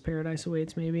Evergreen, this Paradise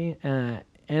Awaits maybe?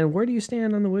 And where do you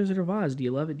stand on The Wizard of Oz? Do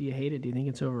you love it? Do you hate it? Do you think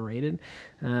it's overrated?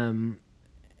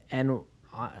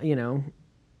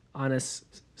 On a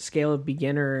scale of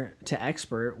beginner to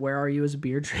expert, where are you as a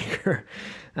beer drinker?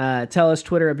 Tell us.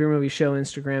 Twitter at Beer Movie Show,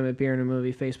 Instagram at Beer and a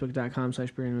Movie,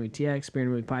 Facebook.com/Beer and a Movie TX,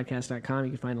 BeerandAMoviePodcast.com.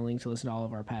 You can find a link to listen to all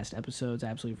of our past episodes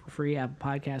absolutely for free. Apple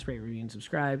Podcasts, rate, review, and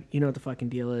subscribe. You know what the fucking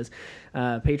deal is.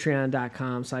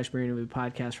 Patreon.com/Beer and a Movie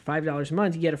Podcast. For $5 a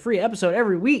month, you get a free episode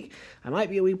every week. I might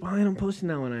be a week behind on posting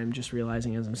that one. I'm just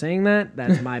realizing as I'm saying that.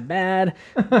 That's my bad.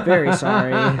 Very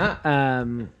sorry.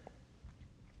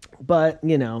 But,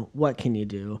 what can you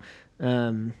do?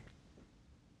 Doing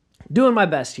my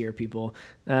best here, people.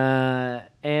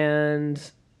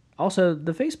 And also,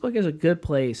 the Facebook is a good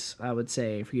place, I would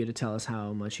say, for you to tell us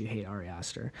how much you hate Ari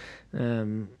Aster.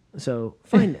 So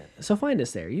find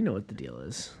us there. You know what the deal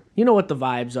is. You know what the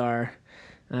vibes are.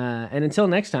 And until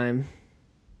next time.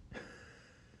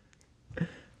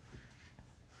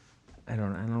 I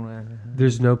don't know.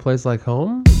 There's no place like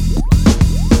home?